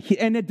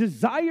 and a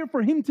desire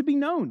for him to be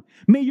known.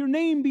 May your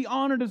name be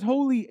honored as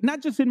holy,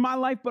 not just in my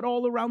life, but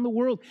all around the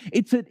world.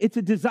 It's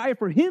a desire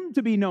for him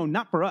to be known,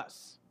 not for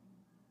us,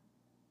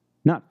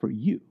 not for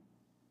you,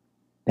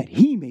 that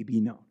he may be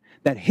known,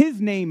 that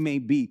his name may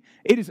be.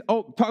 It is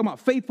talking about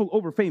faithful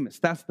over famous.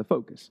 That's the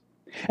focus.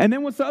 And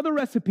then what's the other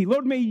recipe?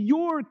 Lord, may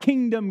your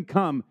kingdom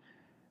come.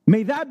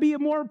 May that be a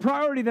more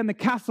priority than the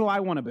castle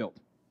I want to build.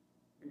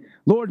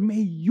 Lord,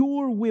 may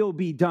your will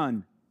be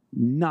done,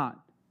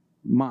 not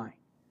mine.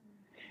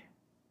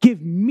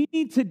 Give me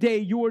today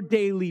your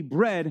daily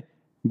bread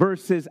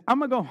versus I'm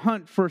going to go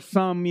hunt for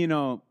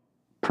some,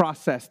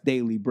 processed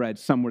daily bread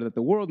somewhere that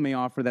the world may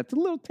offer that's a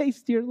little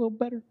tastier, a little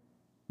better.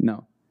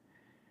 No.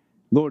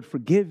 Lord,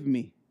 forgive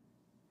me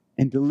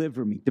and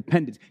deliver me.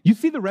 Dependence. You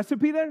see the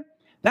recipe there?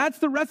 That's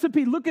the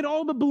recipe. Look at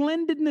all the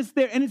blendedness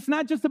there. And it's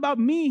not just about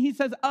me. He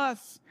says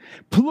us.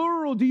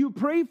 Plural. Do you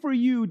pray for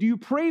you? Do you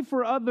pray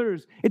for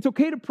others? It's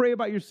okay to pray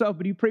about yourself,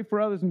 but do you pray for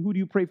others? And who do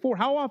you pray for?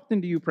 How often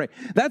do you pray?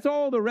 That's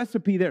all the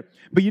recipe there.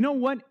 But you know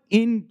what?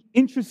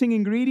 Interesting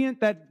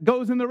ingredient that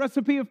goes in the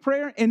recipe of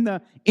prayer, in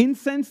the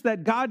incense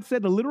that God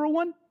said, the literal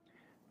one.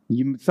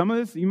 Some of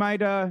this, you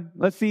might,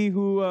 let's see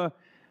who,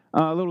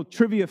 little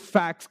trivia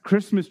facts,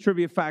 Christmas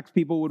trivia facts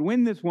people would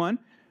win this one.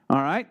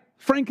 All right.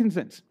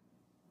 Frankincense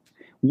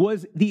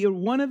was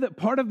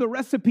part of the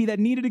recipe that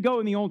needed to go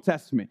in the Old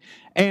Testament.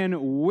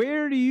 And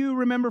where do you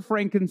remember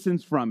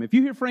frankincense from? If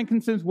you hear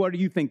frankincense, what are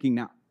you thinking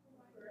now?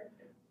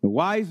 The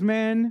wise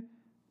men,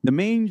 the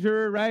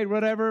manger, right?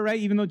 Whatever, right?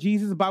 Even though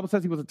Jesus, the Bible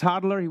says he was a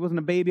toddler, he wasn't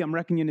a baby. I'm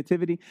wrecking your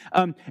nativity.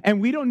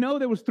 And we don't know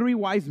there was 3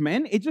 wise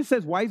men. It just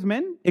says wise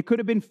men. It could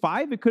have been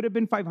 5. It could have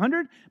been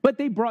 500. But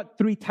they brought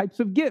 3 types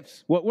of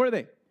gifts. What were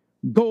they?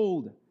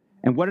 Gold.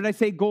 And what did I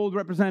say gold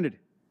represented?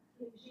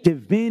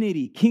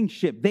 Divinity,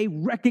 kingship. They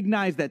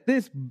recognized that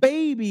this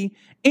baby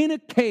in a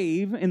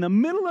cave in the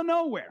middle of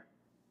nowhere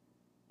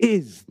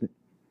is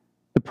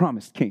the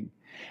promised king.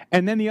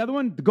 And then the other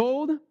one,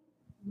 gold,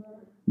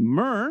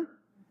 myrrh.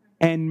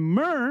 And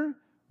myrrh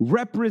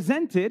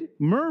represents,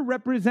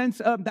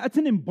 that's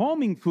an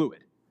embalming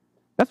fluid.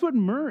 That's what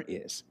myrrh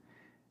is.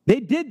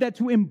 They did that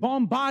to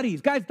embalm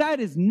bodies. Guys,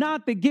 that is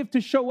not the gift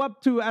to show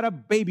up to at a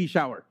baby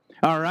shower.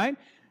 All right?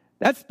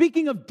 That's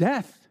speaking of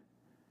death.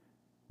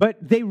 But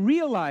they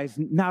realize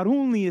not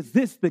only is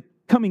this the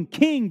coming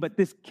king, but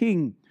this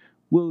king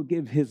will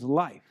give his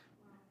life.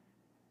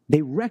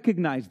 They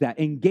recognized that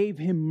and gave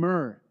him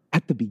myrrh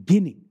at the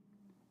beginning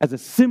as a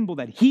symbol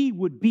that he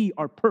would be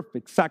our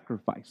perfect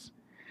sacrifice.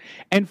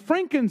 And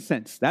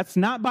frankincense, that's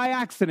not by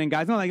accident,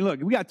 guys. Not like, look,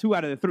 we got 2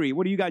 out of the 3.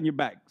 What do you got in your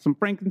bag? Some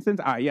frankincense?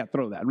 All right, yeah,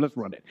 throw that. Let's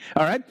run it.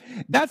 All right?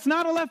 That's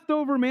not a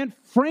leftover, man.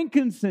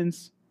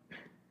 Frankincense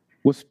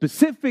was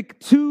specific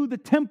to the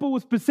temple,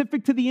 was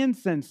specific to the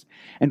incense.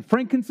 And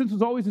frankincense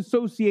was always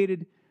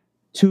associated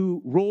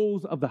to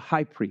roles of the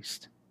high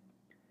priest.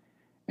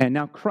 And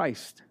now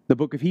Christ, the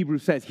book of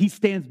Hebrews says, he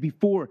stands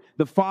before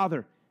the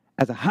Father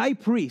as a high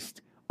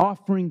priest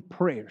offering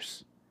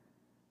prayers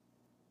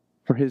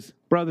for his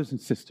brothers and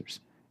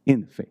sisters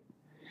in the faith.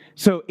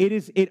 So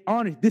it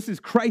honors, this is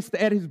Christ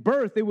at his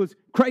birth. It was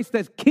Christ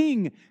as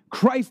king,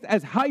 Christ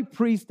as high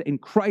priest, and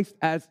Christ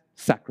as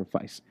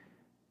sacrifice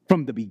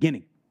from the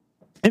beginning.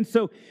 And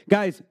so,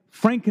 guys,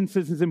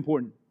 frankincense is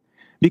important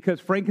because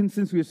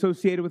frankincense we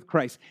associated with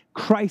Christ.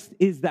 Christ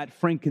is that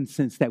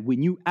frankincense that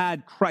when you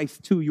add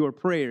Christ to your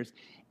prayers,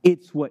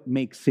 it's what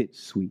makes it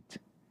sweet.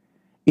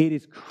 It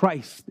is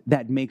Christ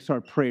that makes our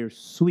prayers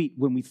sweet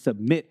when we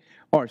submit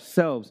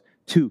ourselves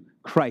to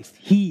Christ.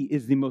 He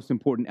is the most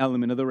important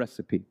element of the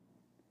recipe.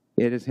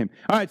 It is him.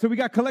 All right, so we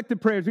got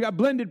collective prayers. We got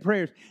blended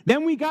prayers.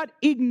 Then we got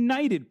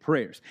ignited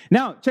prayers.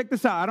 Now, check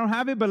this out. I don't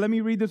have it, but let me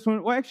read this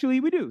one. Well, actually,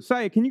 we do.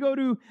 Saya, can you go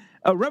to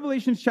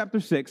Revelation chapter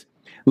 6?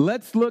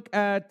 Let's look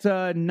at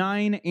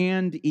 9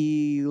 and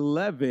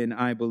 11,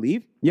 I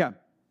believe. Yeah,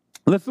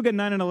 let's look at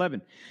 9 and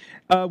 11.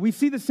 We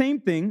see the same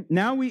thing.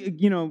 Now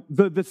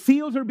the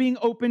seals are being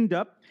opened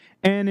up.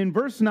 And in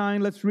verse 9,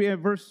 let's read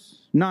that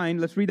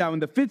one.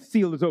 The 5th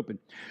seal is open.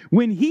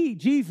 When he,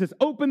 Jesus,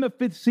 opened the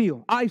 5th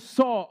seal, I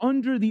saw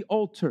under the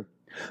altar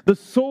the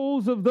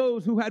souls of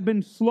those who had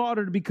been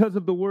slaughtered because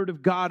of the word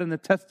of God and the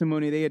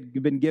testimony they had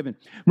been given.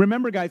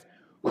 Remember, guys,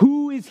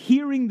 who is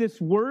hearing this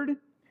word?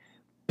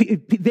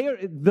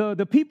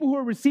 The people who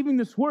are receiving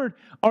this word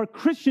are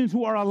Christians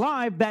who are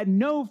alive that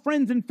know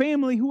friends and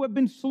family who have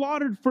been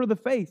slaughtered for the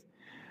faith.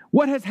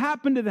 What has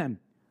happened to them?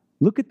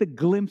 Look at the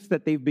glimpse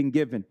that they've been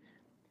given.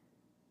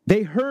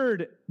 They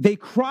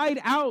cried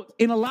out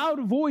in a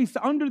loud voice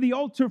under the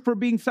altar for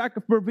being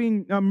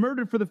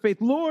murdered for the faith.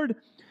 Lord,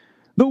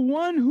 the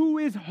one who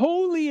is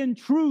holy and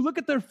true, look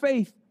at their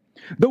faith.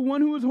 The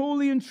one who is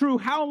holy and true,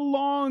 how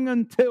long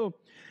until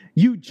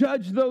you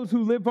judge those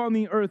who live on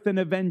the earth and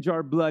avenge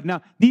our blood?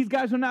 Now, these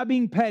guys are not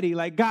being petty.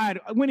 Like,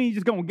 God, when are you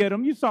just going to get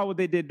them? You saw what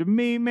they did to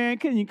me, man.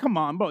 Come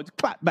on, bro, just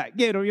clap back.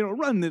 Get them,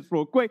 run this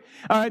real quick.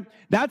 All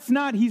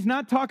right, he's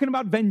not talking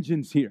about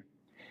vengeance here.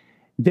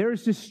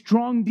 There's this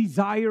strong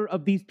desire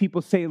of these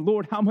people saying,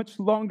 Lord, how much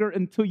longer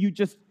until you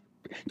just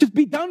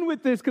be done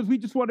with this because we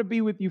just want to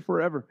be with you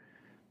forever.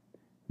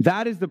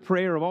 That is the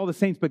prayer of all the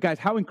saints. But guys,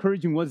 how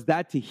encouraging was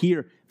that to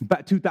hear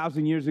about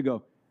 2,000 years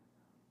ago?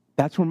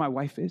 That's where my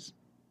wife is.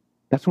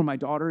 That's where my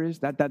daughter is.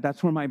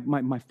 That's where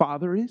my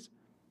father is.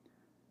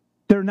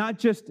 They're not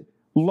just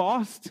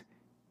lost.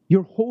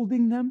 You're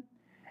holding them.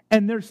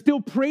 And they're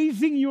still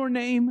praising your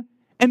name.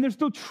 And they're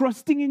still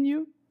trusting in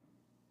you.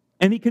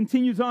 And he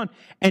continues on,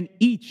 and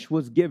each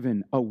was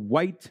given a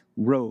white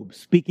robe,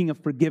 speaking of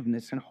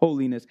forgiveness and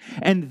holiness.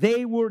 And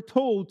they were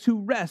told to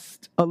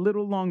rest a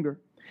little longer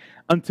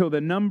until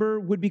the number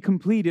would be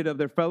completed of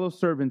their fellow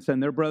servants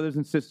and their brothers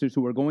and sisters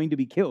who were going to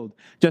be killed,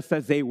 just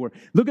as they were.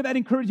 Look at that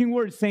encouraging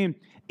word saying,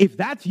 if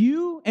that's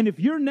you and if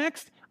you're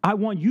next, I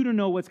want you to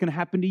know what's going to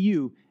happen to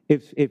you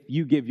if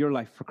you give your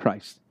life for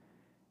Christ.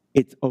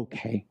 It's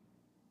okay.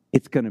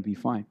 It's going to be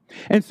fine.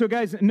 And so,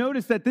 guys,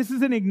 notice that this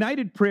is an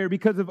ignited prayer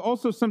because of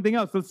also something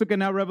else. Let's look at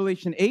now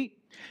Revelation 8,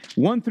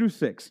 1 through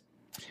 6.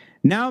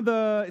 Now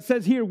it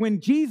says here, when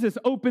Jesus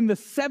opened the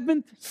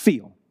 7th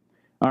seal,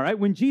 all right,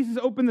 when Jesus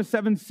opened the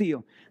 7th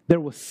seal, there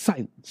was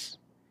silence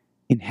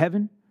in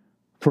heaven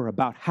for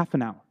about half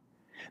an hour.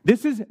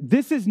 This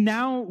is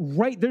now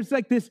right, there's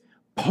like this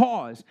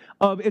pause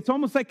of, it's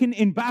almost like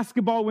in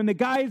basketball when the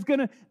guy is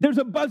there's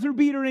a buzzer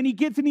beater and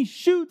he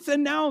shoots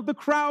and now the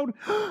crowd,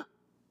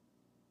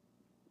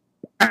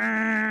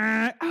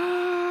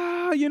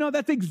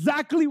 that's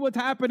exactly what's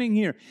happening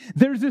here.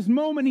 There's this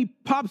moment he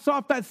pops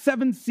off that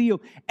 7th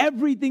seal.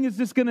 Everything is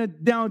just going to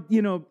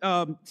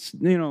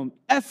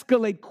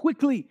escalate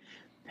quickly.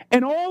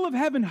 And all of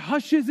heaven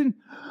hushes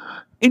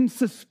in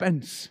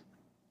suspense,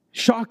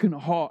 shock and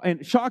awe,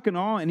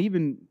 and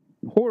even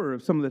horror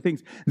of some of the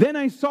things. Then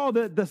I saw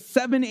the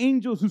 7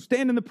 angels who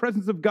stand in the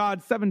presence of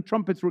God. 7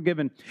 trumpets were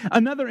given.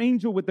 Another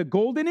angel with a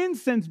golden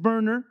incense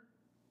burner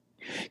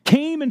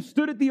came and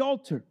stood at the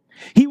altar.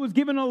 He was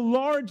given a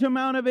large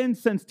amount of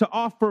incense to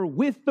offer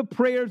with the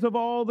prayers of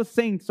all the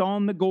saints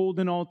on the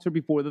golden altar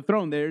before the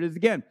throne. There it is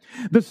again.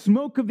 The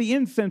smoke of the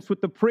incense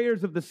with the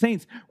prayers of the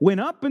saints went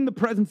up in the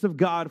presence of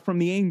God from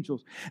the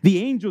angels.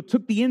 The angel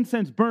took the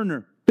incense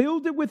burner,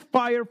 filled it with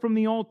fire from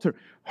the altar,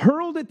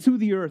 hurled it to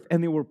the earth,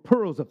 and there were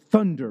pearls of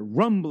thunder,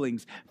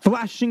 rumblings,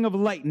 flashing of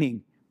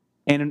lightning,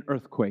 and an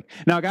earthquake.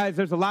 Now, guys,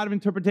 there's a lot of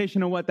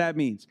interpretation of what that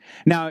means.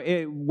 Now,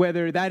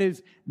 whether that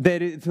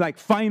it's like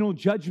final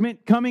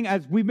judgment coming,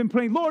 as we've been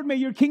praying, Lord, may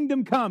your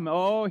kingdom come.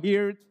 Oh,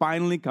 here it's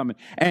finally coming.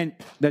 And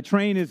the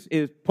train is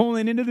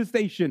pulling into the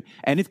station,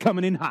 and it's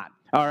coming in hot,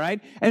 all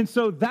right? And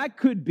so that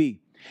could be.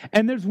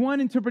 And there's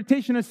one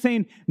interpretation of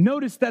saying,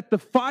 notice that the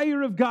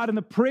fire of God and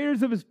the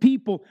prayers of his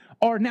people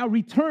are now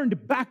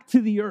returned back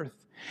to the earth.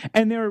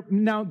 And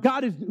now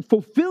God is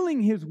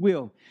fulfilling his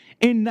will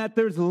in that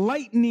there's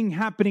lightning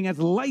happening as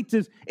light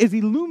is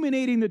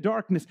illuminating the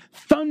darkness.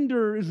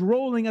 Thunder is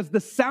rolling as the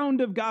sound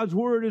of God's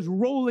word is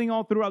rolling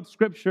all throughout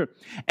Scripture.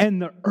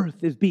 And the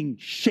earth is being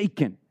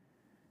shaken.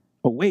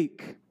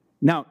 Awake.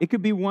 Now, it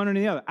could be one or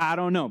the other. I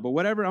don't know. But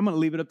whatever, I'm going to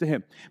leave it up to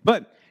him.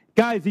 But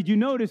guys, did you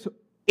notice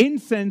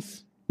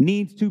incense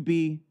needs to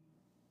be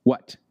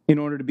what in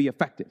order to be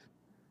effective?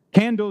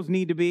 Candles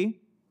need to be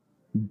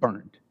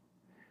burned.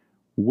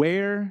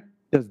 Where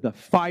does the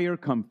fire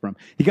come from?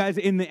 You guys,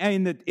 in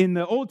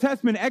the Old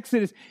Testament,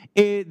 Exodus,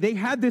 they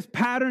had this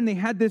pattern. They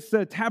had this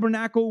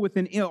tabernacle with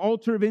an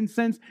altar of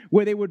incense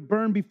where they would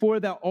burn before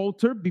the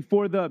altar,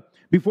 before the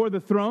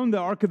throne, the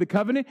Ark of the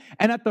Covenant.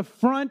 And at the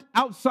front,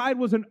 outside,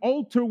 was an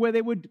altar where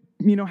they would,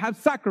 have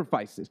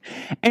sacrifices.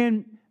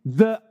 And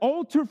the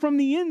altar from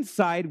the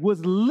inside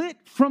was lit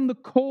from the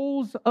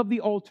coals of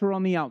the altar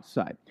on the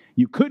outside.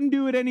 You couldn't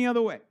do it any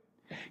other way.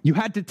 You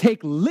had to take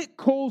lit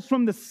coals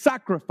from the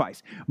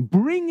sacrifice,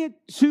 bring it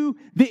to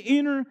the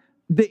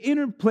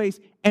inner place,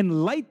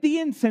 and light the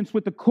incense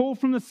with the coal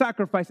from the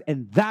sacrifice,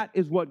 and that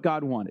is what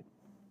God wanted.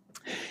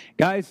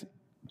 Guys,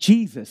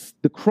 Jesus,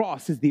 the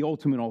cross is the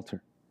ultimate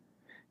altar.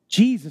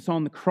 Jesus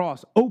on the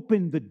cross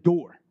opened the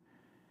door.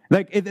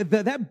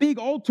 That big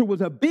altar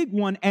was a big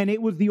one, and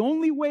it was the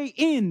only way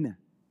in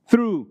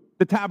through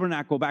the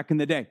tabernacle back in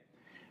the day.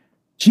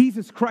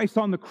 Jesus Christ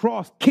on the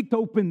cross kicked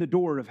open the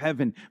door of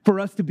heaven for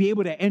us to be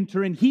able to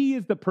enter, and he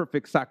is the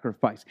perfect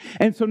sacrifice.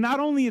 And so not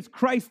only is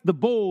Christ the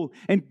bowl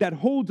and that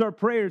holds our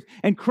prayers,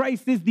 and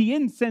Christ is the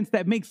incense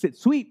that makes it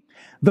sweet,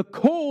 the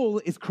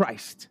coal is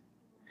Christ.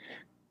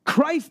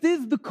 Christ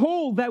is the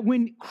coal that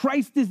when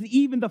Christ is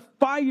even the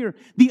fire,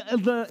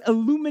 the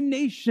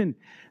illumination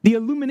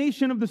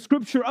of the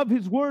Scripture, of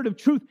his word of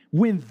truth,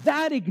 when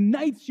that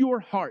ignites your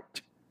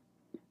heart,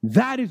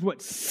 that is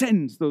what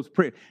sends those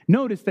prayers.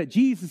 Notice that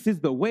Jesus is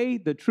the way,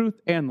 the truth,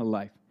 and the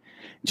life.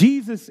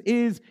 Jesus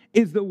is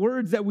the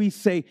words that we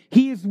say.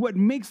 He is what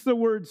makes the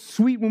word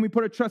sweet when we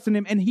put our trust in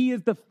him, and he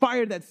is the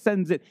fire that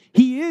sends it.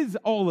 He is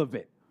all of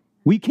it.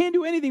 We can't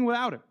do anything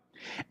without him.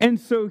 And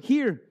so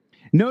here,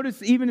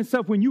 notice even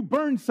itself, when you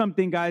burn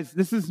something, guys,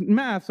 this is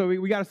math, so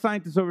we got a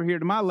scientist over here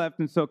to my left,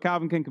 and so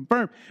Calvin can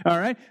confirm, all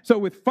right? So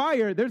with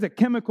fire, there's a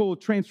chemical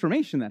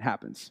transformation that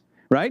happens.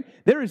 Right?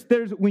 There's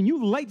when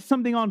you light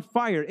something on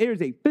fire,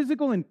 there's a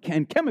physical and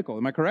chemical.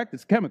 Am I correct?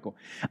 It's chemical.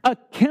 A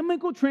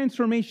chemical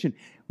transformation.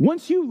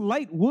 Once you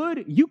light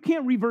wood, you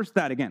can't reverse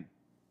that again.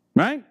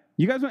 Right?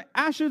 You guys know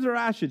ashes are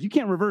ashes. You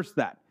can't reverse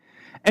that.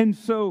 And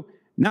so,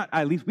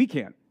 at least we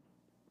can't.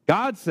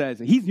 God says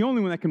he's the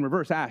only one that can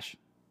reverse ash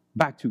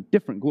back to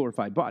different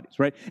glorified bodies,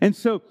 right? And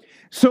so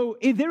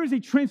if there is a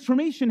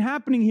transformation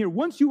happening here.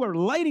 Once you are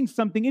lighting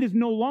something, it is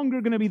no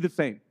longer going to be the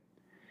same.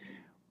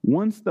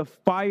 Once the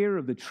fire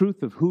of the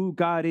truth of who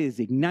God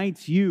is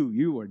ignites you,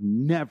 you are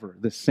never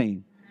the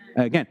same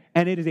again.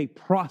 And it is a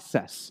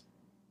process.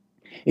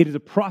 It is a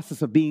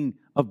process of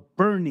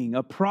burning,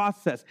 a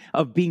process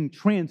of being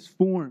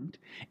transformed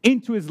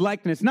into his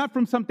likeness, not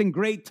from something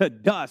great to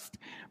dust,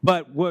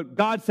 but what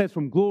God says,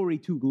 from glory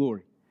to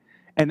glory.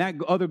 And that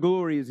other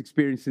glory is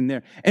experienced in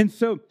there. And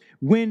so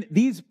when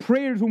these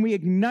prayers, when we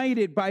ignite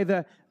it by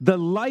the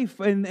life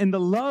and the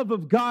love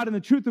of God and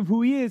the truth of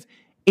who he is,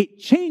 it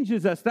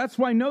changes us. That's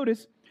why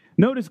notice,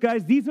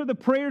 guys, these are the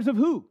prayers of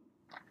who?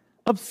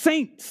 Of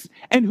saints.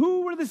 And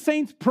who were the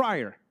saints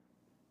prior?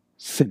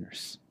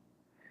 Sinners.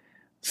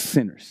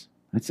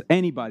 That's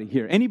anybody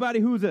here.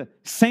 Anybody who's a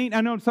saint. I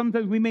know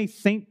sometimes we may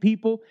saint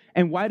people.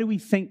 And why do we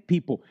saint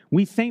people?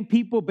 We saint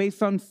people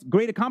based on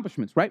great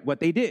accomplishments, right? What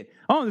they did.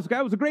 Oh, this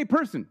guy was a great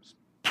person.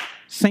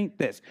 Saint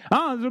this.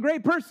 Oh, this is a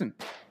great person.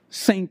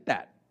 Saint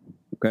that.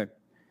 Okay.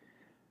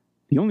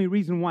 The only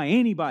reason why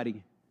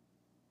anybody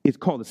is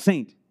called a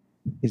saint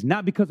is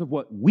not because of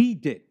what we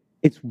did.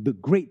 It's the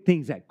great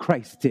things that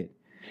Christ did.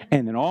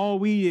 And then all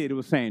we did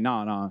was saying,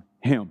 no,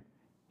 him.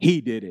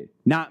 He did it.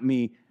 Not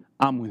me.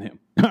 I'm with him.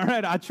 All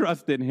right, I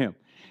trust in him.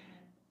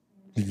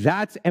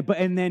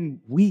 And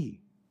then we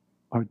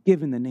are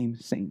given the name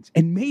saints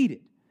and made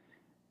it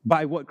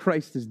by what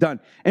Christ has done.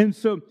 And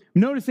so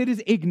notice it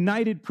is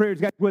ignited prayers.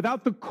 Guys,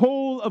 without the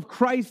coal of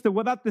Christ, or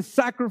without the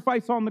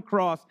sacrifice on the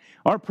cross,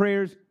 our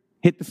prayers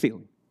hit the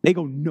ceiling. They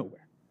go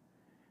nowhere.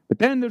 But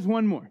then there's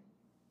one more.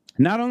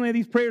 Not only are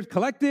these prayers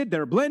collected,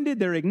 they're blended,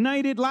 they're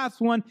ignited. Last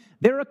one,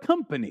 they're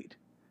accompanied.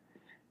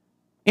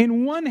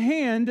 In one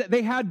hand,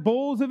 they had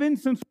bowls of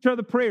incense, which are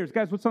the prayers.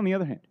 Guys, what's on the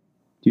other hand?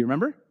 Do you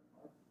remember?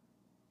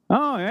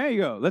 Oh, there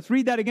you go. Let's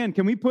read that again.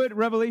 Can we put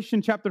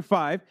Revelation chapter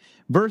 5,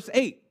 verse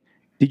 8?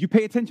 Did you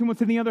pay attention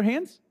what's in the other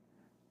hands?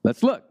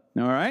 Let's look.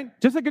 All right?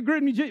 Just like a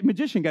good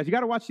magician, guys, you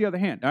got to watch the other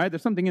hand. All right?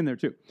 There's something in there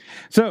too.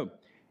 So,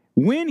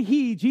 when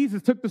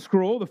Jesus took the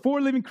scroll, the 4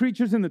 living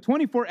creatures and the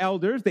 24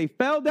 elders, they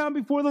fell down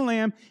before the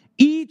Lamb.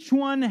 Each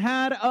one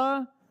had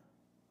a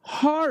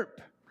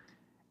harp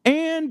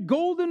and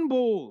golden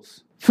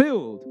bowls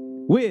filled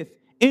with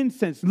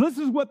incense. This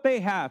is what they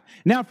have.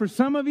 Now, for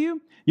some of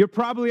you, you're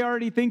probably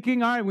already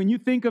thinking, all right, when you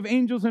think of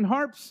angels and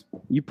harps,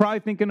 you're probably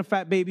thinking of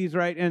fat babies,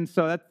 right? And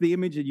so that's the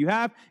image that you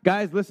have.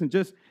 Guys, listen,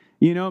 just,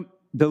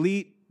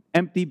 delete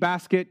empty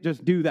basket,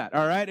 just do that,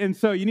 all right? And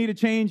so you need to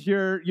change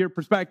your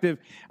perspective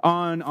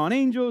on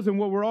angels and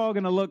what we're all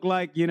going to look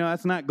like.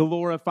 That's not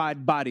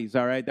glorified bodies,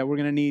 all right, that we're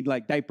going to need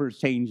like diapers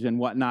changed and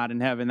whatnot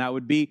in heaven. That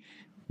would be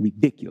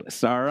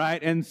ridiculous, all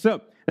right? And so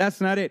that's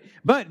not it.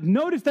 But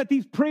notice that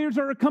these prayers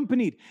are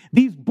accompanied.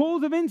 These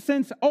bowls of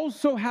incense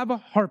also have a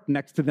harp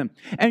next to them.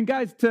 And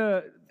guys,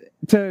 to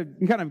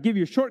kind of give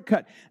you a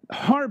shortcut,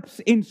 harps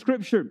in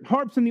Scripture,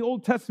 harps in the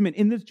Old Testament,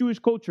 in this Jewish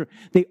culture,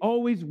 they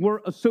always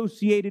were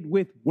associated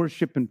with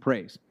worship and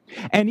praise.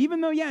 And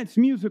even though, it's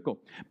musical,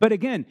 but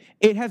again,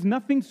 it has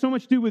nothing so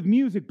much to do with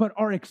music, but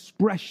our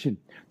expression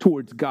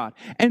towards God.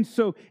 And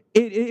so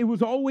it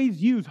was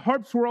always used,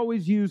 harps were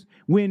always used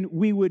when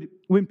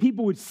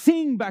people would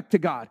sing back to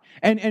God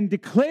and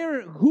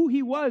declare who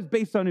he was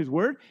based on his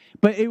word,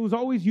 but it was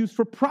always used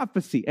for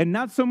prophecy and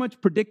not so much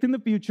predicting the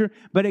future,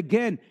 but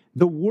again,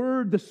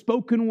 the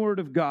spoken word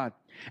of God.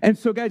 And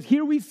so guys,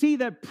 here we see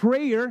that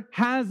prayer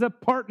has a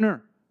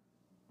partner.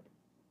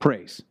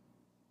 Praise.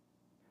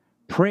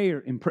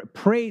 Prayer and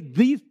pray.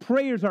 These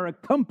prayers are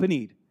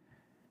accompanied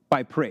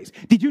by praise.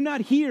 Did you not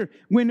hear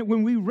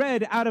when we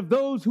read out of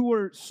those who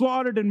were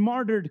slaughtered and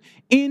martyred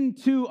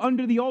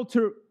under the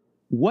altar,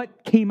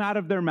 what came out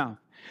of their mouth?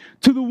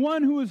 To the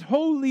one who is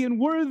holy and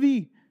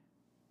worthy,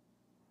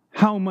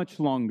 how much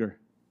longer?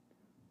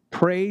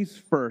 Praise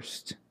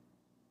first,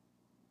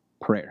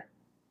 prayer.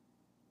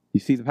 You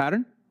see the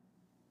pattern?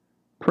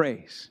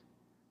 Praise,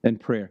 then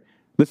prayer.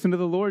 Listen to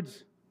the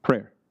Lord's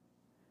Prayer.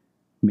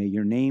 May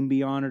your name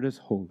be honored as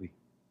holy.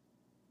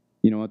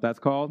 You know what that's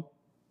called?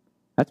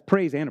 That's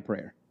praise and a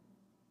prayer.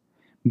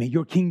 May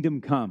your kingdom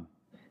come.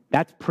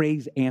 That's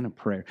praise and a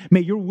prayer.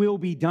 May your will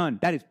be done.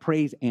 That is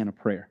praise and a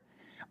prayer.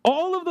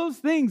 All of those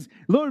things,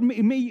 Lord,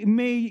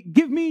 may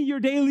give me your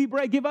daily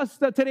bread. Give us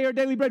today our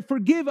daily bread.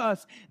 Forgive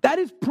us. That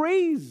is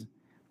praise.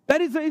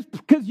 That is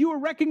because you are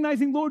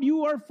recognizing, Lord,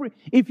 you are free.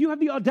 If you have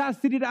the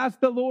audacity to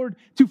ask the Lord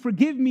to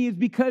forgive me, is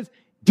because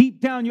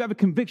deep down you have a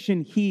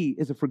conviction he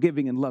is a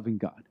forgiving and loving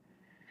God.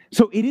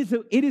 So it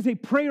is a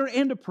prayer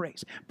and a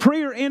praise.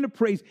 Prayer and a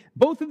praise.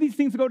 Both of these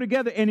things go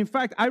together. And in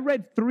fact, I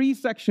read 3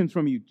 sections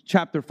from you.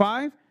 Chapter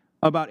 5,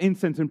 about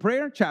incense and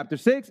prayer. Chapter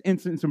 6,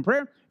 incense and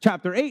prayer.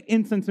 Chapter 8,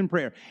 incense and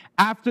prayer.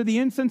 After the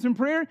incense and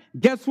prayer,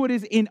 guess what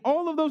is in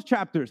all of those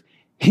chapters?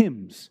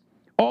 Hymns.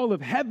 All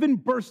of heaven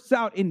bursts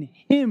out in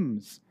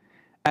hymns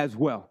as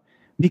well.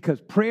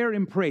 Because prayer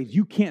and praise,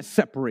 you can't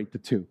separate the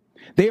two.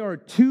 They are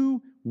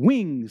 2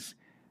 wings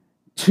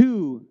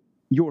to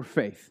your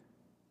faith.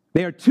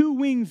 They are 2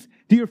 wings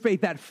to your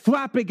faith that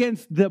flap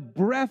against the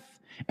breath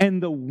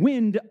and the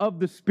wind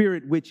of the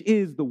Spirit, which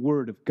is the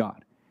Word of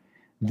God.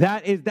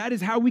 That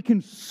is how we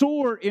can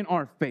soar in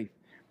our faith.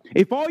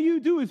 If all you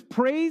do is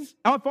praise,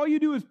 if all you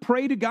do is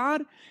pray to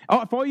God,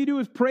 if all you do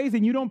is praise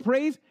and you don't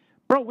praise,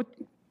 bro,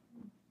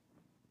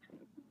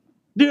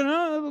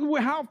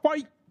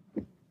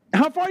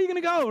 how far are you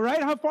going to go,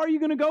 right? How far are you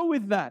going to go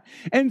with that?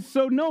 And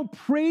so, no,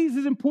 praise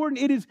is important.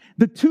 It is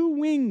the 2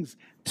 wings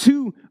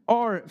to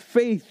our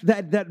faith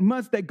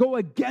that go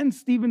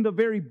against even the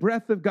very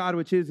breath of God,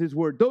 which is his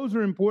word. Those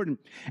are important.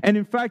 And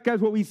in fact, guys,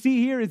 what we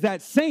see here is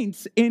that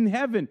saints in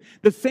heaven,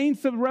 the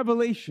saints of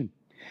Revelation,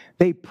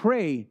 they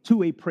pray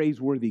to a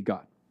praiseworthy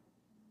God.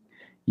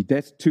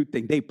 That's 2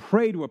 things. They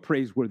pray to a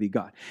praiseworthy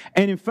God.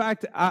 And in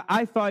fact,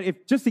 I thought if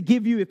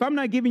I'm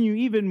not giving you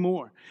even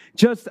more,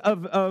 just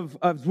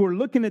of we're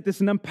looking at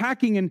this and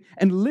unpacking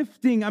and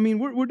lifting, I mean,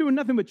 we're doing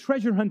nothing but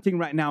treasure hunting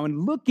right now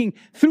and looking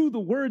through the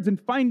words and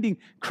finding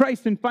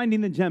Christ and finding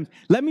the gems.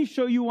 Let me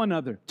show you one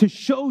other to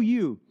show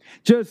you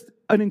just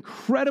an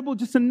incredible,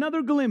 just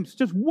another glimpse,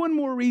 just one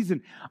more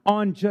reason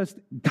on just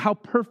how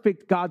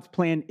perfect God's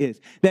plan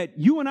is. That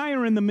you and I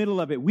are in the middle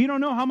of it. We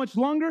don't know how much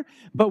longer,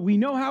 but we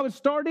know how it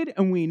started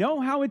and we know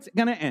how it's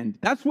going to end.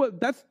 That's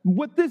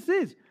what this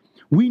is.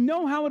 We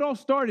know how it all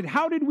started.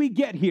 How did we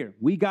get here?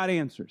 We got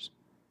answers.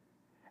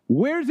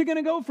 Where's it going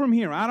to go from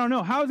here? I don't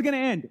know. How is it going to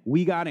end?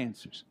 We got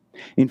answers.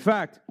 In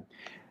fact,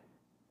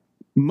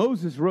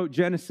 Moses wrote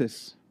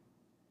Genesis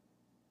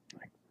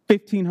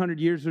 1,500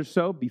 years or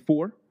so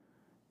before.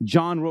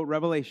 John wrote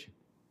Revelation.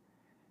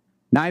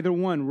 Neither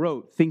one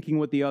wrote thinking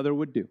what the other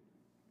would do.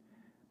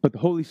 But the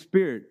Holy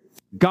Spirit,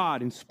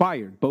 God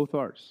inspired both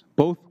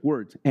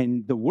words.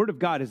 And the Word of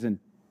God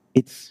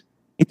it's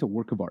a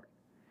work of art.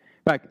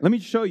 In fact, let me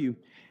show you.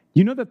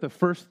 You know that the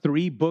first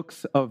 3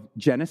 books of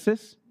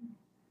Genesis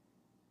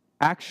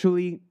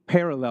actually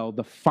parallel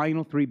the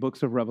final 3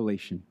 books of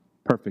Revelation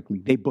perfectly.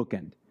 They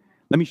bookend.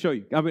 Let me show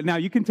you. Now,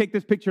 you can take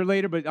this picture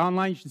later, but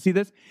online you should see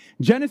this.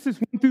 Genesis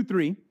 1 through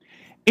 3.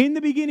 In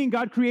the beginning,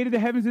 God created the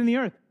heavens and the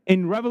earth.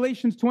 In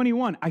Revelations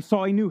 21, I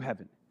saw a new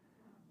heaven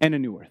and a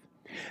new earth.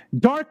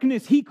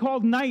 Darkness he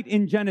called night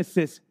in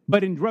Genesis,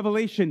 but in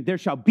Revelation, there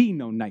shall be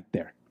no night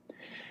there.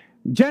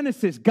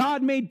 Genesis,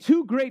 God made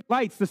 2 great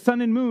lights, the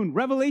sun and moon.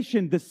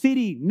 Revelation, the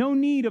city, no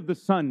need of the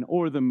sun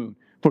or the moon.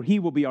 for he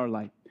will be our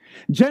light.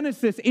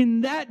 Genesis,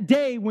 in that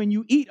day when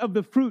you eat of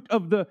the fruit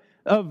of the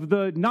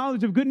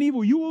knowledge of good and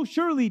evil, you will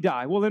surely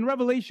die. Well, in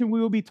Revelation,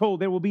 we will be told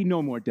there will be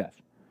no more death.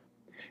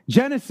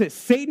 Genesis,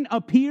 Satan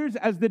appears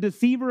as the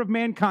deceiver of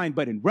mankind,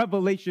 but in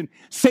Revelation,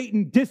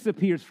 Satan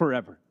disappears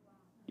forever.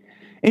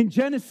 In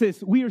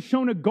Genesis, we are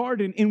shown a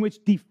garden in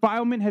which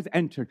defilement has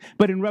entered,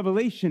 but in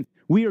Revelation,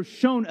 we are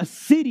shown a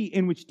city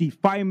in which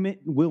defilement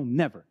will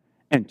never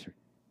enter.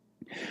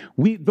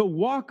 The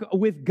walk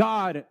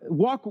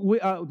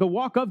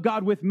of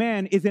God with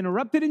man is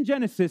interrupted in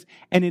Genesis,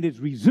 and it is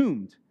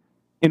resumed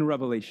in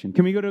Revelation.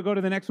 Can we go to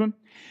the next one?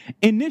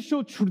 In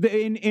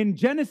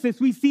Genesis,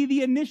 we see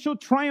the initial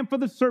triumph of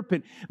the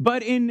serpent,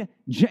 but in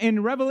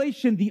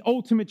Revelation, the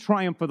ultimate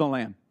triumph of the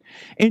Lamb.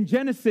 In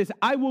Genesis,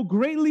 I will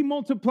greatly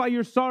multiply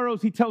your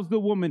sorrows, he tells the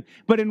woman.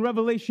 But in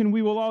Revelation,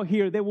 we will all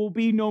hear, there will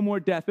be no more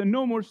death and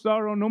no more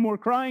sorrow, no more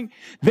crying.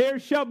 There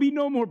shall be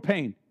no more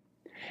pain.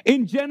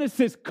 In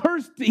Genesis,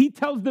 cursed, he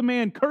tells the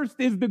man, cursed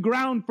is the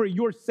ground for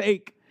your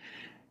sake.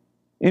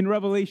 In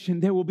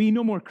Revelation, there will be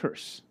no more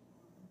curse.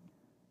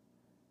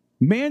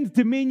 Man's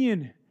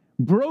dominion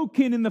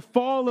broken in the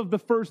fall of the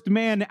first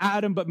man,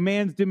 Adam, but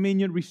man's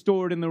dominion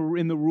restored in the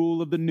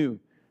rule of the new,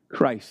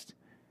 Christ.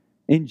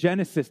 In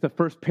Genesis, the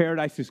first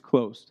paradise is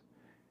closed.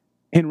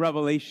 In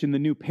Revelation, the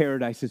new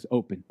paradise is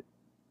opened.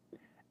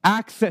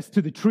 Access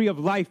to the tree of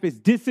life is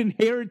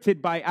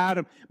disinherited by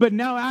Adam, but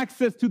now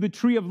access to the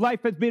tree of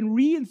life has been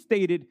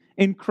reinstated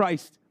in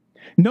Christ.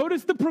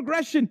 Notice the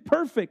progression,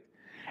 perfect.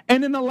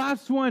 And in the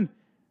last one,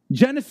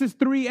 Genesis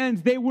 3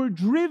 ends, they were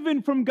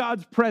driven from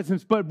God's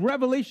presence, but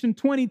Revelation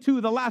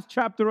 22, the last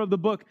chapter of the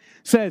book,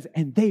 says,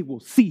 and they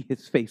will see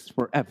his face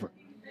forever.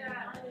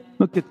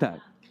 Look at that.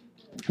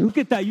 Look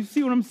at that. You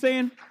see what I'm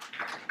saying?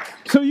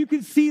 So you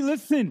can see,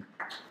 listen,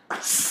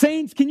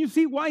 saints, can you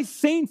see why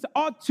saints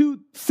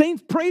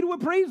pray to a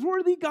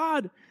praiseworthy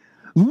God?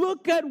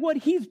 Look at what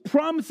he's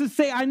promised to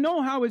say. I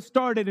know how it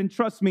started, and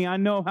trust me, I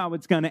know how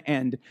it's going to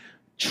end.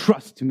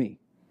 Trust me.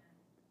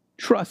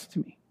 Trust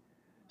me.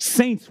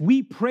 Saints,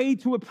 we pray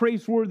to a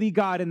praiseworthy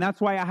God, and that's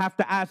why I have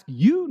to ask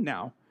you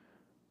now,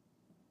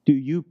 do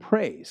you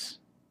praise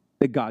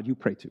the God you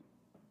pray to?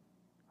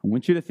 I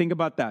want you to think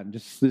about that.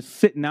 Just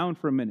sit down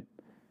for a minute.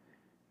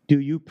 Do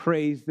you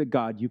praise the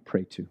God you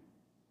pray to?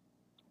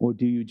 Or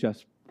do you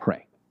just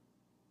pray?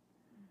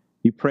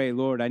 You pray,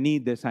 Lord, I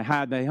need this. I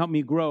had that. Help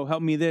me grow.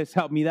 Help me this.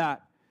 Help me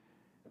that.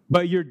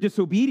 But you're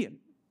disobedient.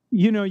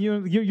 You know,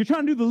 you're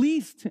trying to do the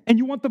least, and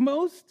you want the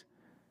most.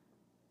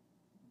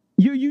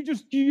 You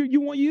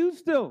want you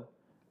still.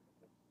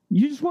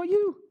 You just want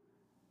you.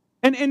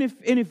 And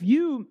if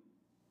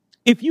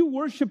you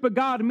worship a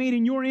God made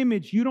in your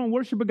image, you don't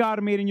worship a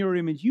God made in your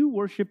image. You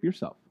worship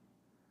yourself.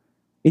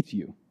 It's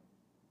you.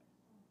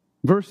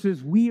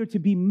 Versus we are to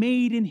be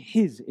made in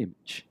his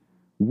image.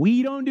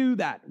 We don't do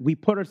that. We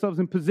put ourselves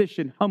in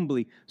position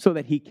humbly so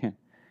that he can.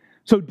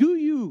 So do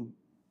you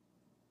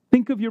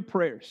think of your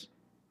prayers?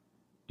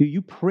 Do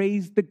you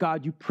praise the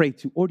God you pray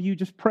to? Or do you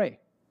just pray?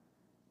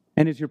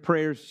 And is your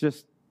prayers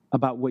just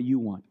about what you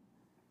want?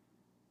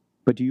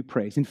 But do you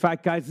praise? In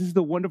fact, guys, this is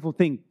the wonderful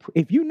thing.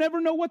 If you never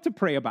know what to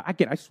pray about,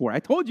 I swear, I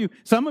told you,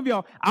 some of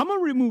y'all, I'm going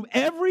to remove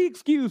every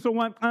excuse for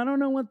what, I don't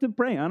know what to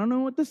pray. I don't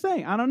know what to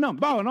say. I don't know.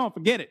 Oh, no,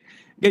 forget it.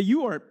 Yeah,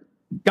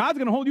 God's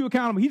going to hold you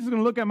accountable. He's just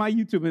going to look at my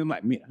YouTube and be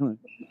like, me,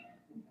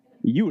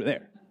 you were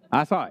there.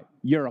 I saw it.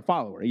 You're a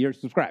follower. You're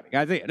subscribing.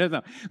 I see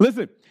it.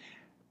 Listen,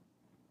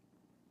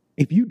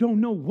 if you don't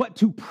know what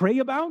to pray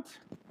about,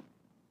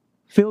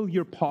 fill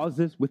your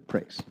pauses with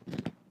praise.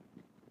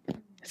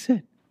 That's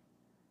it.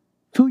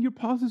 Fill your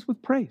pauses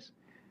with praise.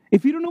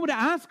 If you don't know what to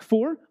ask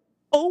for,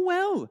 oh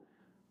well.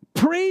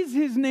 Praise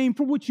his name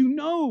for what you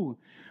know.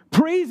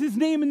 Praise his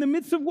name in the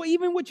midst of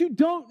even what you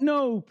don't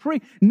know.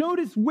 Pray.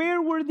 Notice, where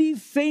were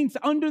these saints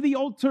under the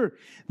altar?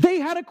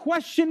 They had a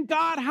question,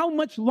 God, how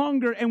much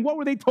longer? And what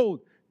were they told?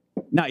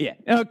 Not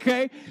yet,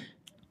 okay?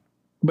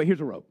 But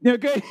here's a rope,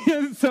 okay?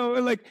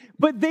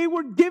 But they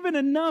were given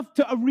enough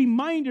to a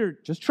reminder,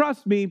 just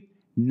trust me,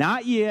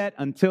 not yet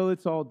until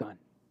it's all done.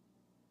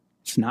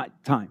 It's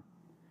not time.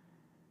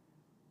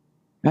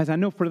 As I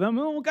know for them,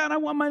 oh, God, I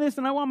want my this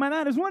and I want my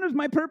that. What is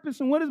my purpose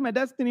and what is my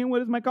destiny and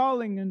what is my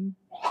calling? And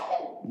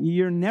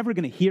you're never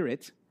going to hear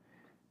it.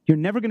 You're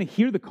never going to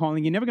hear the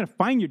calling. You're never going to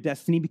find your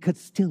destiny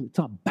because still it's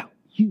all about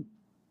you.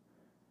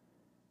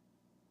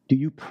 Do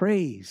you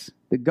praise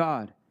the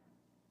God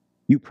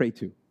you pray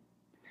to?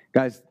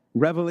 Guys,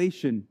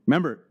 Revelation,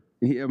 remember,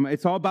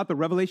 it's all about the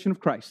revelation of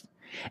Christ.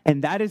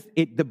 And that is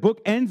it. The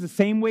book ends the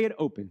same way it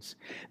opens.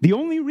 The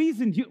only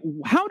reason,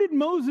 how did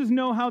Moses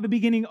know how the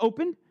beginning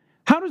opened?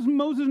 How does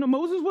Moses know?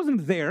 Moses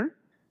wasn't there.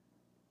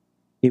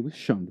 It was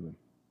shown to him.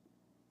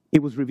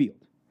 It was revealed.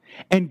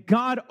 And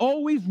God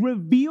always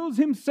reveals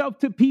himself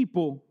to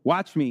people.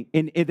 Watch me.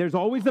 And there's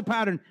always the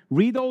pattern.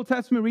 Read the Old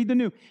Testament, read the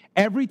New.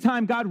 Every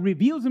time God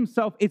reveals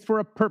himself, it's for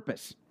a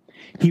purpose.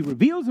 He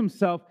reveals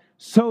himself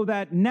so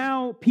that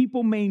now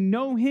people may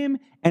know him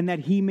and that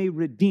he may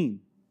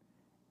redeem,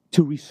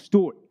 to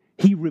restore.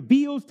 He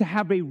reveals to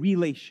have a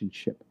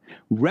relationship.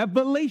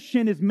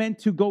 Revelation is meant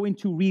to go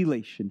into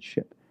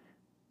relationship.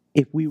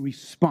 If we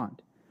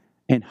respond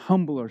and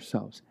humble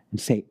ourselves and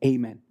say,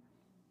 amen.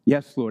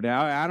 Yes, Lord,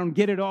 I don't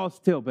get it all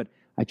still, but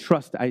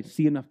I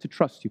see enough to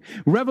trust you.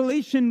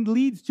 Revelation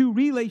leads to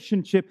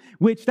relationship,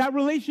 which that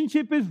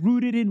relationship is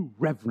rooted in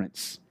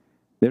reverence.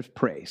 There's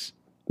praise,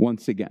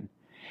 once again.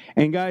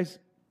 And guys,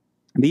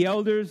 the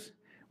elders,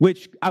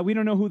 which we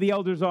don't know who the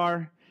elders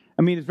are.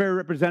 I mean, it's very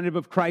representative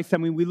of Christ. I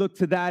mean, we look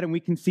to that and we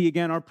can see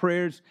again our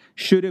prayers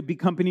should be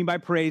accompanied by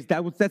praise.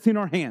 That's in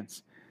our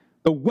hands.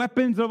 The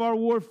weapons of our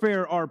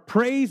warfare are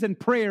praise and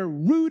prayer,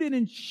 rooted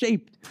and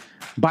shaped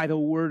by the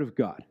Word of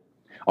God.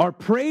 Our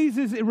praise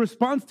is in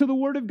response to the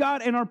Word of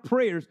God, and our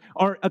prayers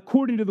are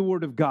according to the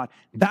Word of God.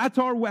 That's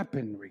our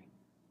weaponry.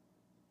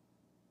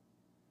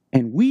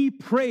 And we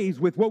praise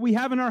with what we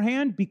have in our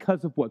hand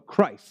because of what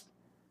Christ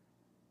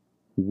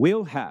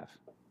will have,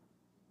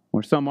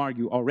 or some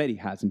argue already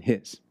has in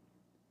his.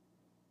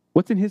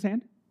 What's in his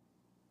hand?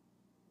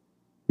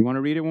 You want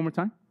to read it one more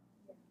time?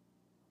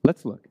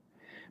 Let's look.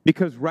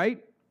 Because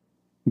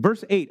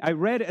verse 8, I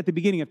read at the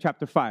beginning of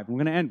chapter 5. I'm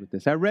going to end with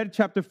this. I read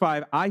chapter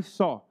 5. I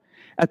saw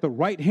at the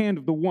right hand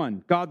of the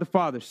one, God the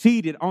Father,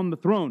 seated on the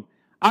throne.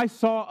 I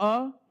saw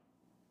a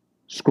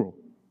scroll.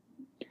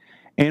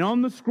 And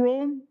on the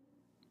scroll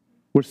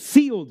were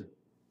sealed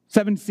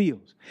 7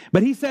 seals.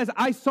 But he says,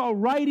 I saw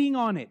writing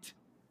on it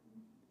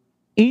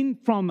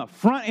from the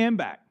front and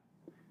back.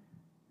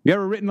 You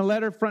ever written a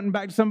letter front and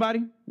back to somebody?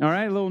 All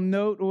right, a little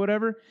note or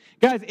whatever.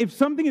 Guys, if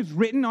something is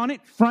written on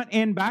it front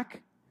and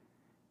back,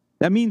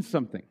 that means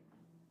something.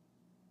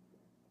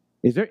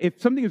 If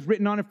something is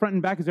written on it front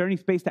and back, is there any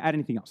space to add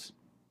anything else?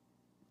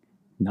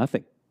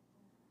 Nothing.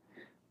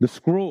 The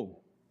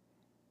scroll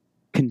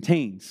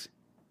contains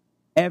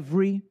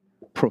every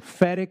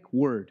prophetic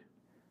word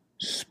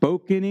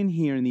spoken in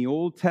here in the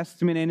Old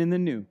Testament and in the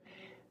New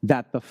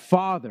that the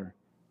Father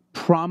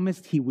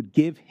promised he would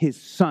give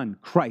his Son,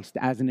 Christ,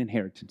 as an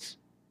inheritance.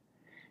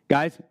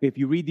 Guys, if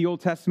you read the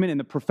Old Testament and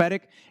the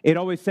prophetic, it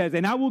always says,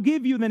 and I will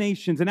give you the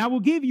nations, and I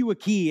will give you a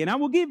key, and I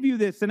will give you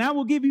this, and I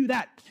will give you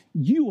that.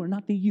 You are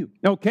not the you,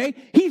 okay?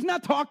 He's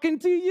not talking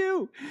to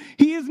you.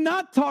 He is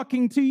not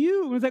talking to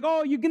you. It's like,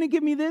 oh, you're going to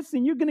give me this,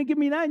 and you're going to give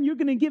me that, and you're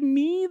going to give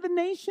me the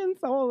nations?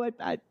 Oh,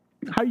 how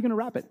are you going to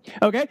wrap it?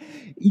 Okay?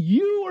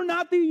 You are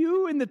not the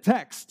you in the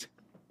text.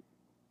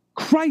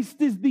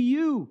 Christ is the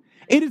you.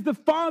 It is the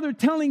Father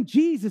telling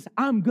Jesus,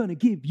 I'm going to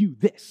give you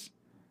this.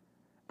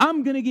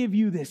 I'm going to give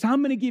you this.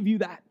 I'm going to give you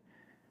that.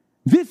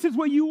 This is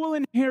what you will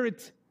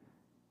inherit.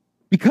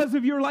 Because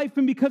of your life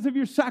and because of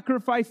your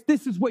sacrifice,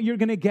 this is what you're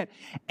going to get.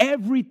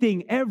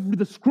 Everything,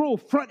 the scroll,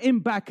 front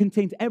and back,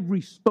 contains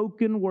every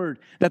spoken word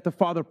that the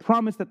Father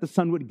promised that the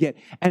Son would get.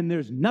 And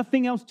there's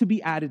nothing else to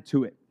be added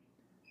to it.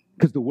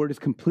 Because the word is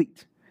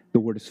complete. The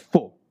word is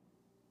full.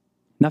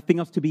 Nothing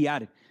else to be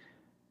added.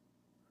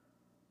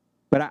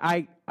 But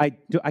I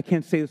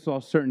can't say this with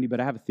all certainty,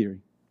 but I have a theory.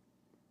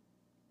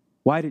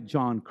 Why did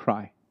John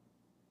cry?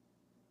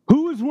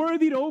 Who is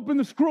worthy to open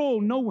the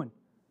scroll? No one.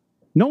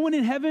 No one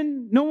in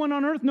heaven, no one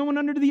on earth, no one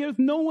under the earth.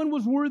 No one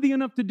was worthy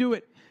enough to do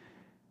it.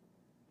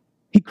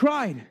 He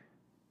cried.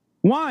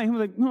 Why? He was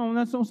like, no,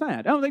 that's so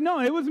sad. I was like, no,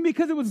 it wasn't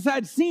because it was a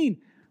sad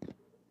scene.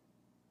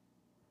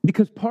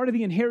 Because part of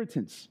the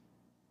inheritance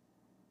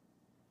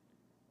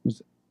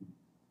was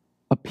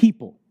a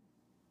people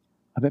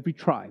of every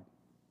tribe,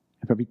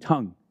 of every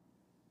tongue,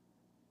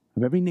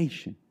 of every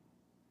nation.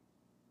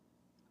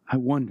 I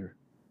wonder,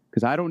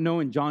 because I don't know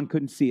and John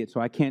couldn't see it, so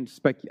I can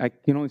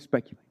only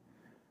speculate.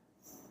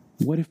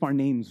 What if our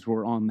names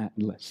were on that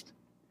list?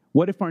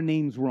 What if our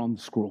names were on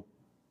the scroll?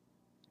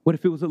 What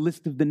if it was a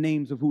list of the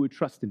names of who would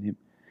trust in him?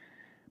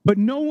 But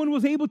no one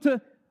was able to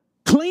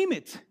claim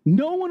it.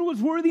 No one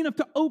was worthy enough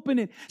to open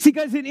it. See,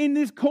 guys, in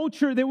this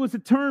culture, there was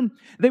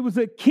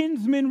a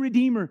kinsman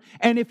redeemer.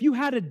 And if you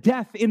had a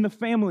death in the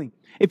family,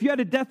 if you had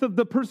a death of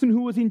the person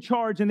who was in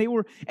charge and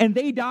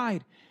they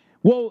died,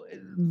 well,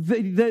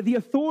 the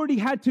authority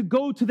had to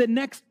go to the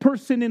next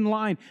person in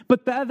line.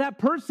 But that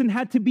person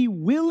had to be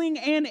willing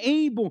and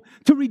able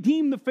to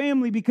redeem the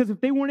family, because if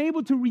they weren't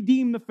able to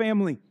redeem the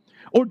family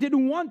or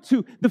didn't want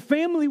to, the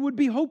family would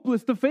be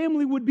hopeless. The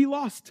family would be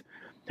lost.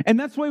 And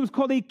that's why it was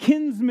called a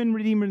kinsman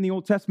redeemer in the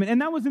Old Testament.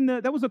 And that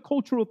was a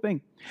cultural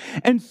thing.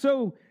 And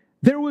so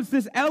there was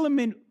this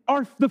element,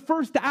 the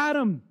first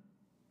Adam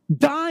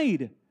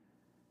died.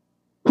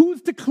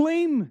 Who's to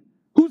claim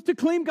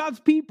God's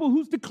people?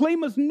 Who's to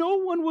claim us? No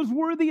one was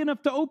worthy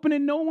enough to open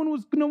it. No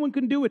one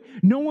can do it.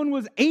 No one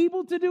was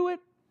able to do it.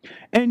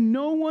 And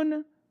no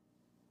one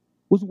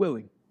was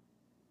willing.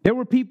 There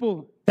were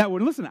people that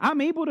were, listen,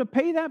 I'm able to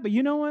pay that, but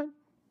you know what?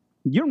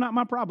 You're not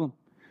my problem.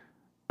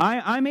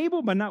 I'm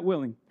able, but not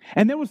willing.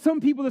 And there were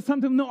some people that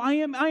sometimes, no, I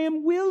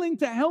am willing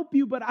to help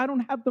you, but I don't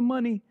have the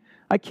money.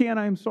 I can't,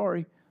 I am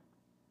sorry.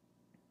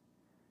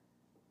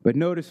 But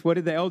notice, what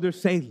did the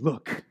elders say?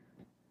 Look,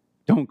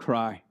 don't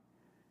cry.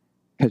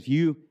 Because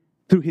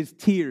through his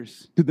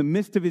tears, through the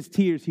mist of his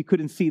tears, he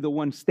couldn't see the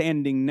one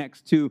standing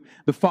next to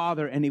the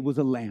Father, and it was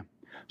a lamb,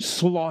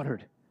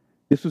 slaughtered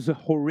This was a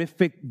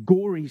horrific,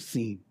 gory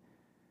scene.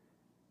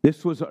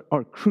 This was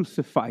our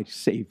crucified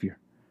Savior.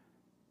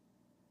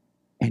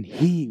 And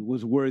he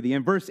was worthy.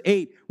 In verse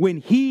 8, when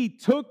he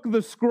took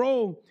the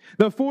scroll,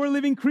 the 4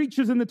 living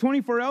creatures and the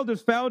 24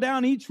 elders fell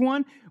down, each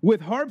one with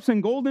harps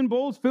and golden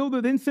bowls filled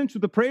with incense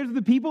with the prayers of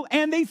the people,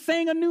 and they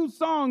sang a new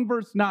song,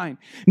 verse 9.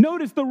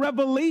 Notice the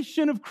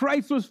revelation of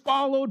Christ was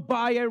followed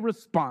by a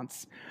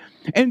response.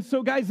 And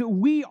so, guys,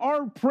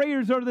 our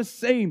prayers are the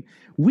same.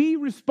 We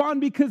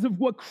respond because of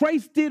what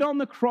Christ did on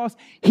the cross.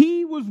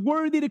 He was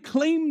worthy to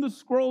claim the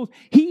scrolls.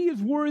 He is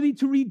worthy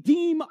to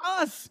redeem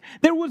us.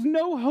 There was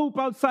no hope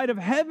outside of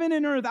heaven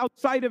and earth,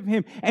 outside of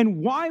him. And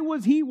why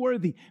was he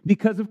worthy?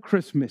 Because of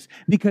Christmas.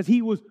 Because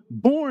he was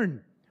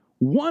born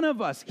one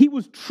of us. He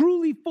was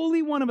truly,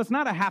 fully one of us,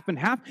 not a half and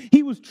half.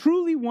 He was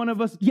truly one of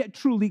us, yet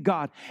truly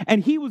God.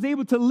 And he was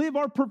able to live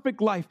our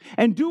perfect life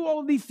and do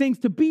all these things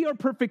to be our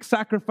perfect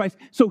sacrifice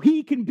so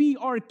he can be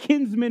our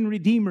kinsman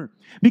redeemer.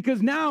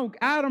 Because now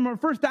our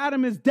first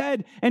Adam is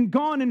dead and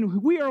gone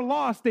and we are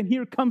lost. And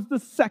here comes the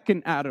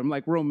second Adam,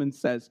 like Romans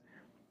says.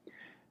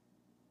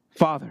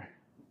 Father,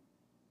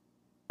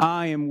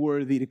 I am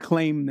worthy to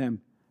claim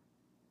them.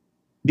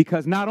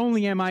 Because not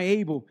only am I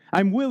able,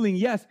 I'm willing,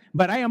 yes,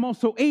 but I am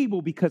also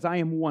able because I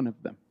am one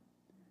of them.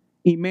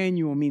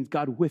 Emmanuel means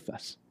God with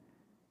us.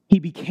 He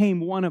became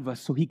one of us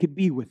so he could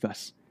be with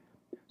us.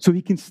 So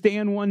he can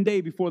stand one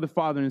day before the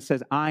Father and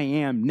says, I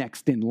am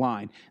next in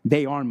line.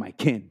 They are my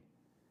kin.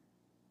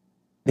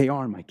 They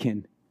are my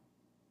kin.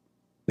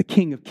 The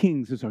King of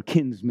Kings is our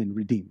kinsman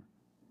redeemer.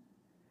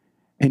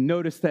 And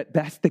notice that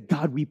that's the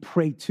God we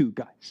pray to,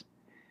 guys.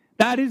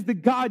 That is the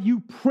God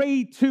you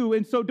pray to.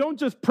 And so don't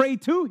just pray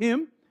to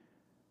him.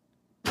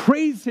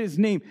 Praise his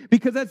name,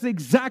 because that's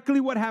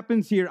exactly what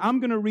happens here. I'm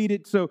going to read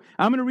it. So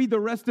I'm going to read the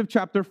rest of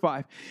chapter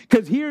 5.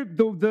 Because here,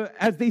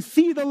 as they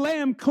see the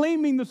Lamb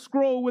claiming the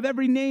scroll with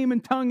every name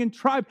and tongue and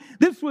tribe,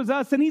 this was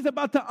us. And he's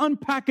about to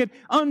unpack it,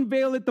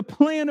 unveil it. The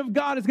plan of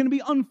God is going to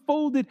be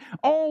unfolded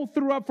all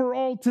throughout for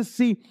all to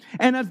see.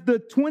 And as the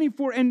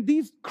 24, and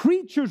these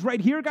creatures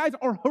right here, guys,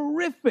 are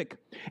horrific.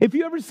 If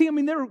you ever see them, I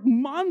mean, they're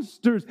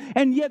monsters.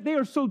 And yet they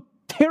are so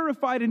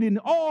terrified and in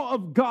awe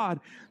of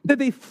God that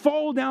they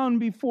fall down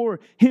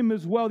before him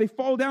as well. They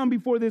fall down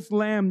before this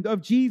Lamb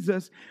of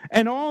Jesus.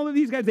 And all of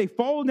these guys, they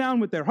fall down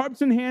with their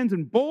harps in hands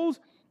and bowls,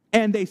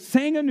 and they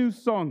sang a new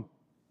song.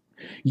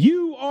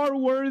 You are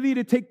worthy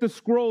to take the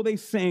scroll, they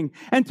sang,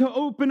 and to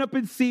open up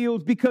its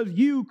seals, because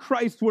you,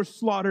 Christ, were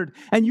slaughtered,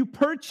 and you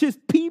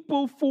purchased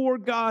people for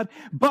God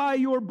by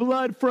your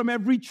blood from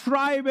every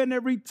tribe and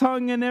every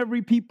tongue and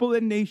every people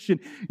and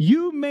nation.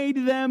 You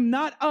made them,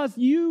 not us,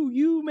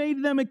 you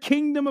made them a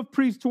kingdom of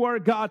priests to our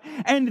God,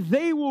 and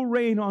they will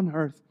reign on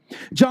earth.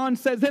 John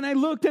says, then I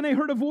looked and I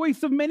heard a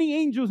voice of many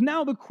angels.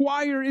 Now the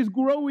choir is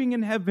growing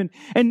in heaven.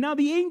 And now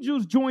the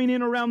angels join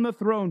in around the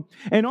throne.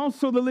 And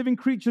also the living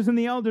creatures and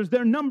the elders.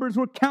 Their numbers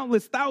were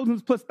countless,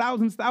 thousands plus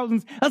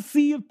thousands, a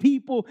sea of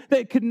people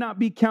that could not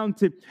be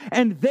counted.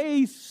 And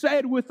they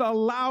said with a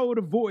loud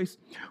voice,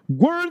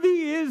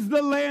 worthy is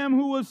the Lamb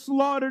who was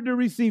slaughtered to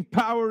receive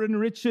power and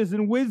riches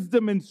and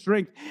wisdom and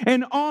strength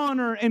and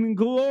honor and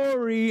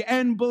glory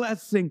and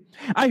blessing.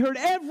 I heard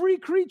every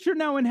creature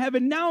now in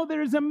heaven. Now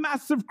there is a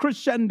massive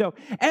crescendo.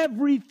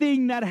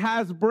 Everything that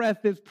has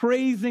breath is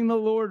praising the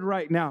Lord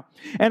right now.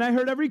 And I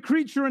heard every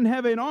creature in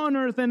heaven, on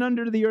earth and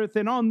under the earth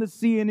and on the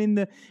sea and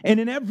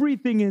in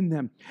everything in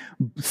them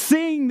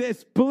sing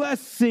this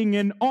blessing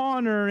and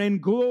honor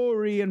and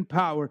glory and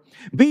power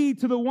be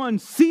to the one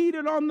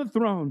seated on the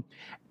throne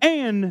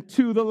and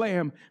to the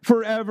Lamb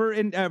forever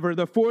and ever.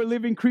 The 4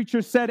 living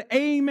creatures said,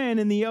 amen,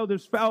 and the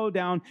elders fell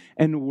down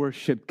and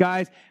worshiped.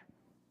 Guys,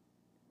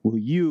 will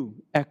you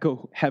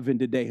echo heaven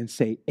today and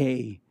say,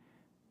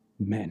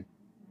 amen.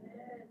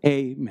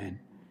 Amen.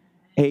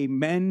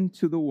 Amen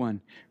to the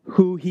one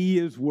who he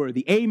is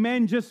worthy.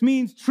 Amen just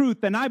means truth.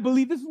 And I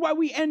believe this is why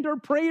we end our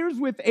prayers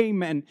with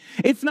amen.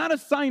 It's not a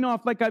sign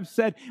off, like I've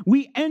said.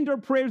 We end our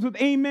prayers with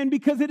amen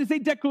because it is a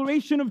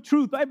declaration of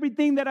truth.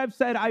 Everything that I've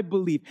said, I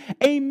believe.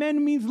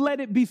 Amen means let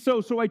it be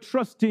so. So I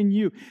trust in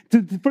you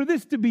for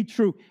this to be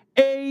true.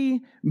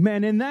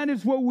 Amen. And that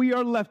is what we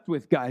are left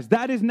with, guys.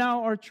 That is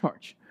now our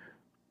charge.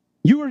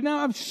 You are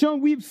now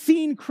we've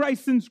seen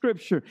Christ in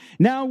Scripture.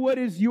 Now what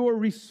is your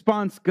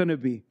response going to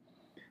be?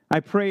 I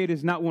pray it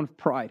is not one of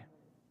pride.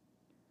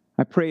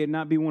 I pray it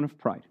not be one of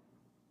pride.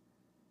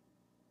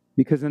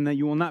 Because then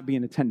you will not be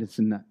in attendance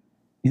in that,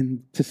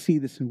 and to see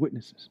this in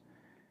witnesses.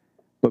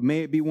 But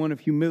may it be one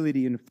of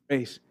humility and of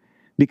grace.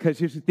 Because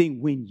here's the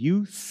thing, when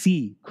you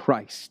see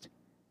Christ,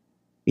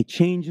 it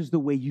changes the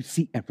way you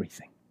see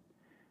everything.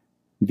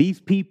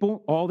 These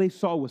people, all they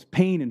saw was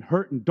pain and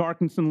hurt and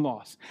darkness and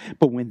loss.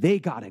 But when they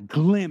got a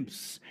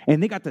glimpse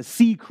and they got to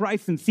see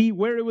Christ and see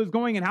where it was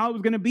going and how it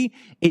was going to be,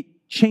 it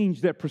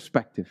changed their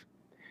perspective.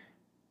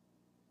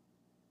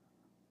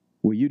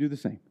 Will you do the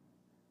same?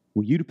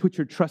 Will you put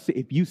your trust in,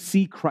 if you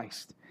see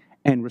Christ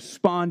and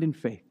respond in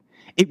faith,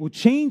 it will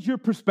change your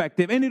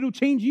perspective and it'll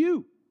change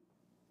you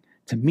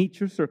to meet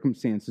your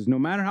circumstances, no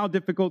matter how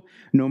difficult,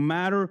 no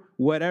matter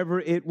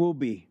whatever it will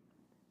be.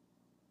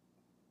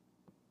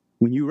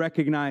 when you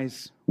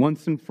recognize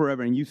once and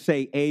forever and you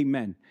say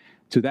amen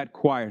to that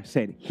choir,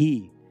 said,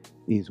 he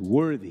is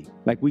worthy.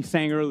 Like we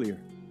sang earlier,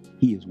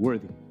 he is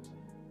worthy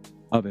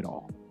of it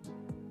all.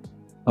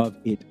 Of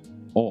it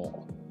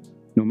all.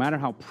 No matter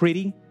how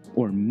pretty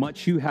or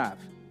much you have,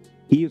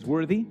 he is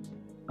worthy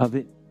of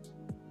it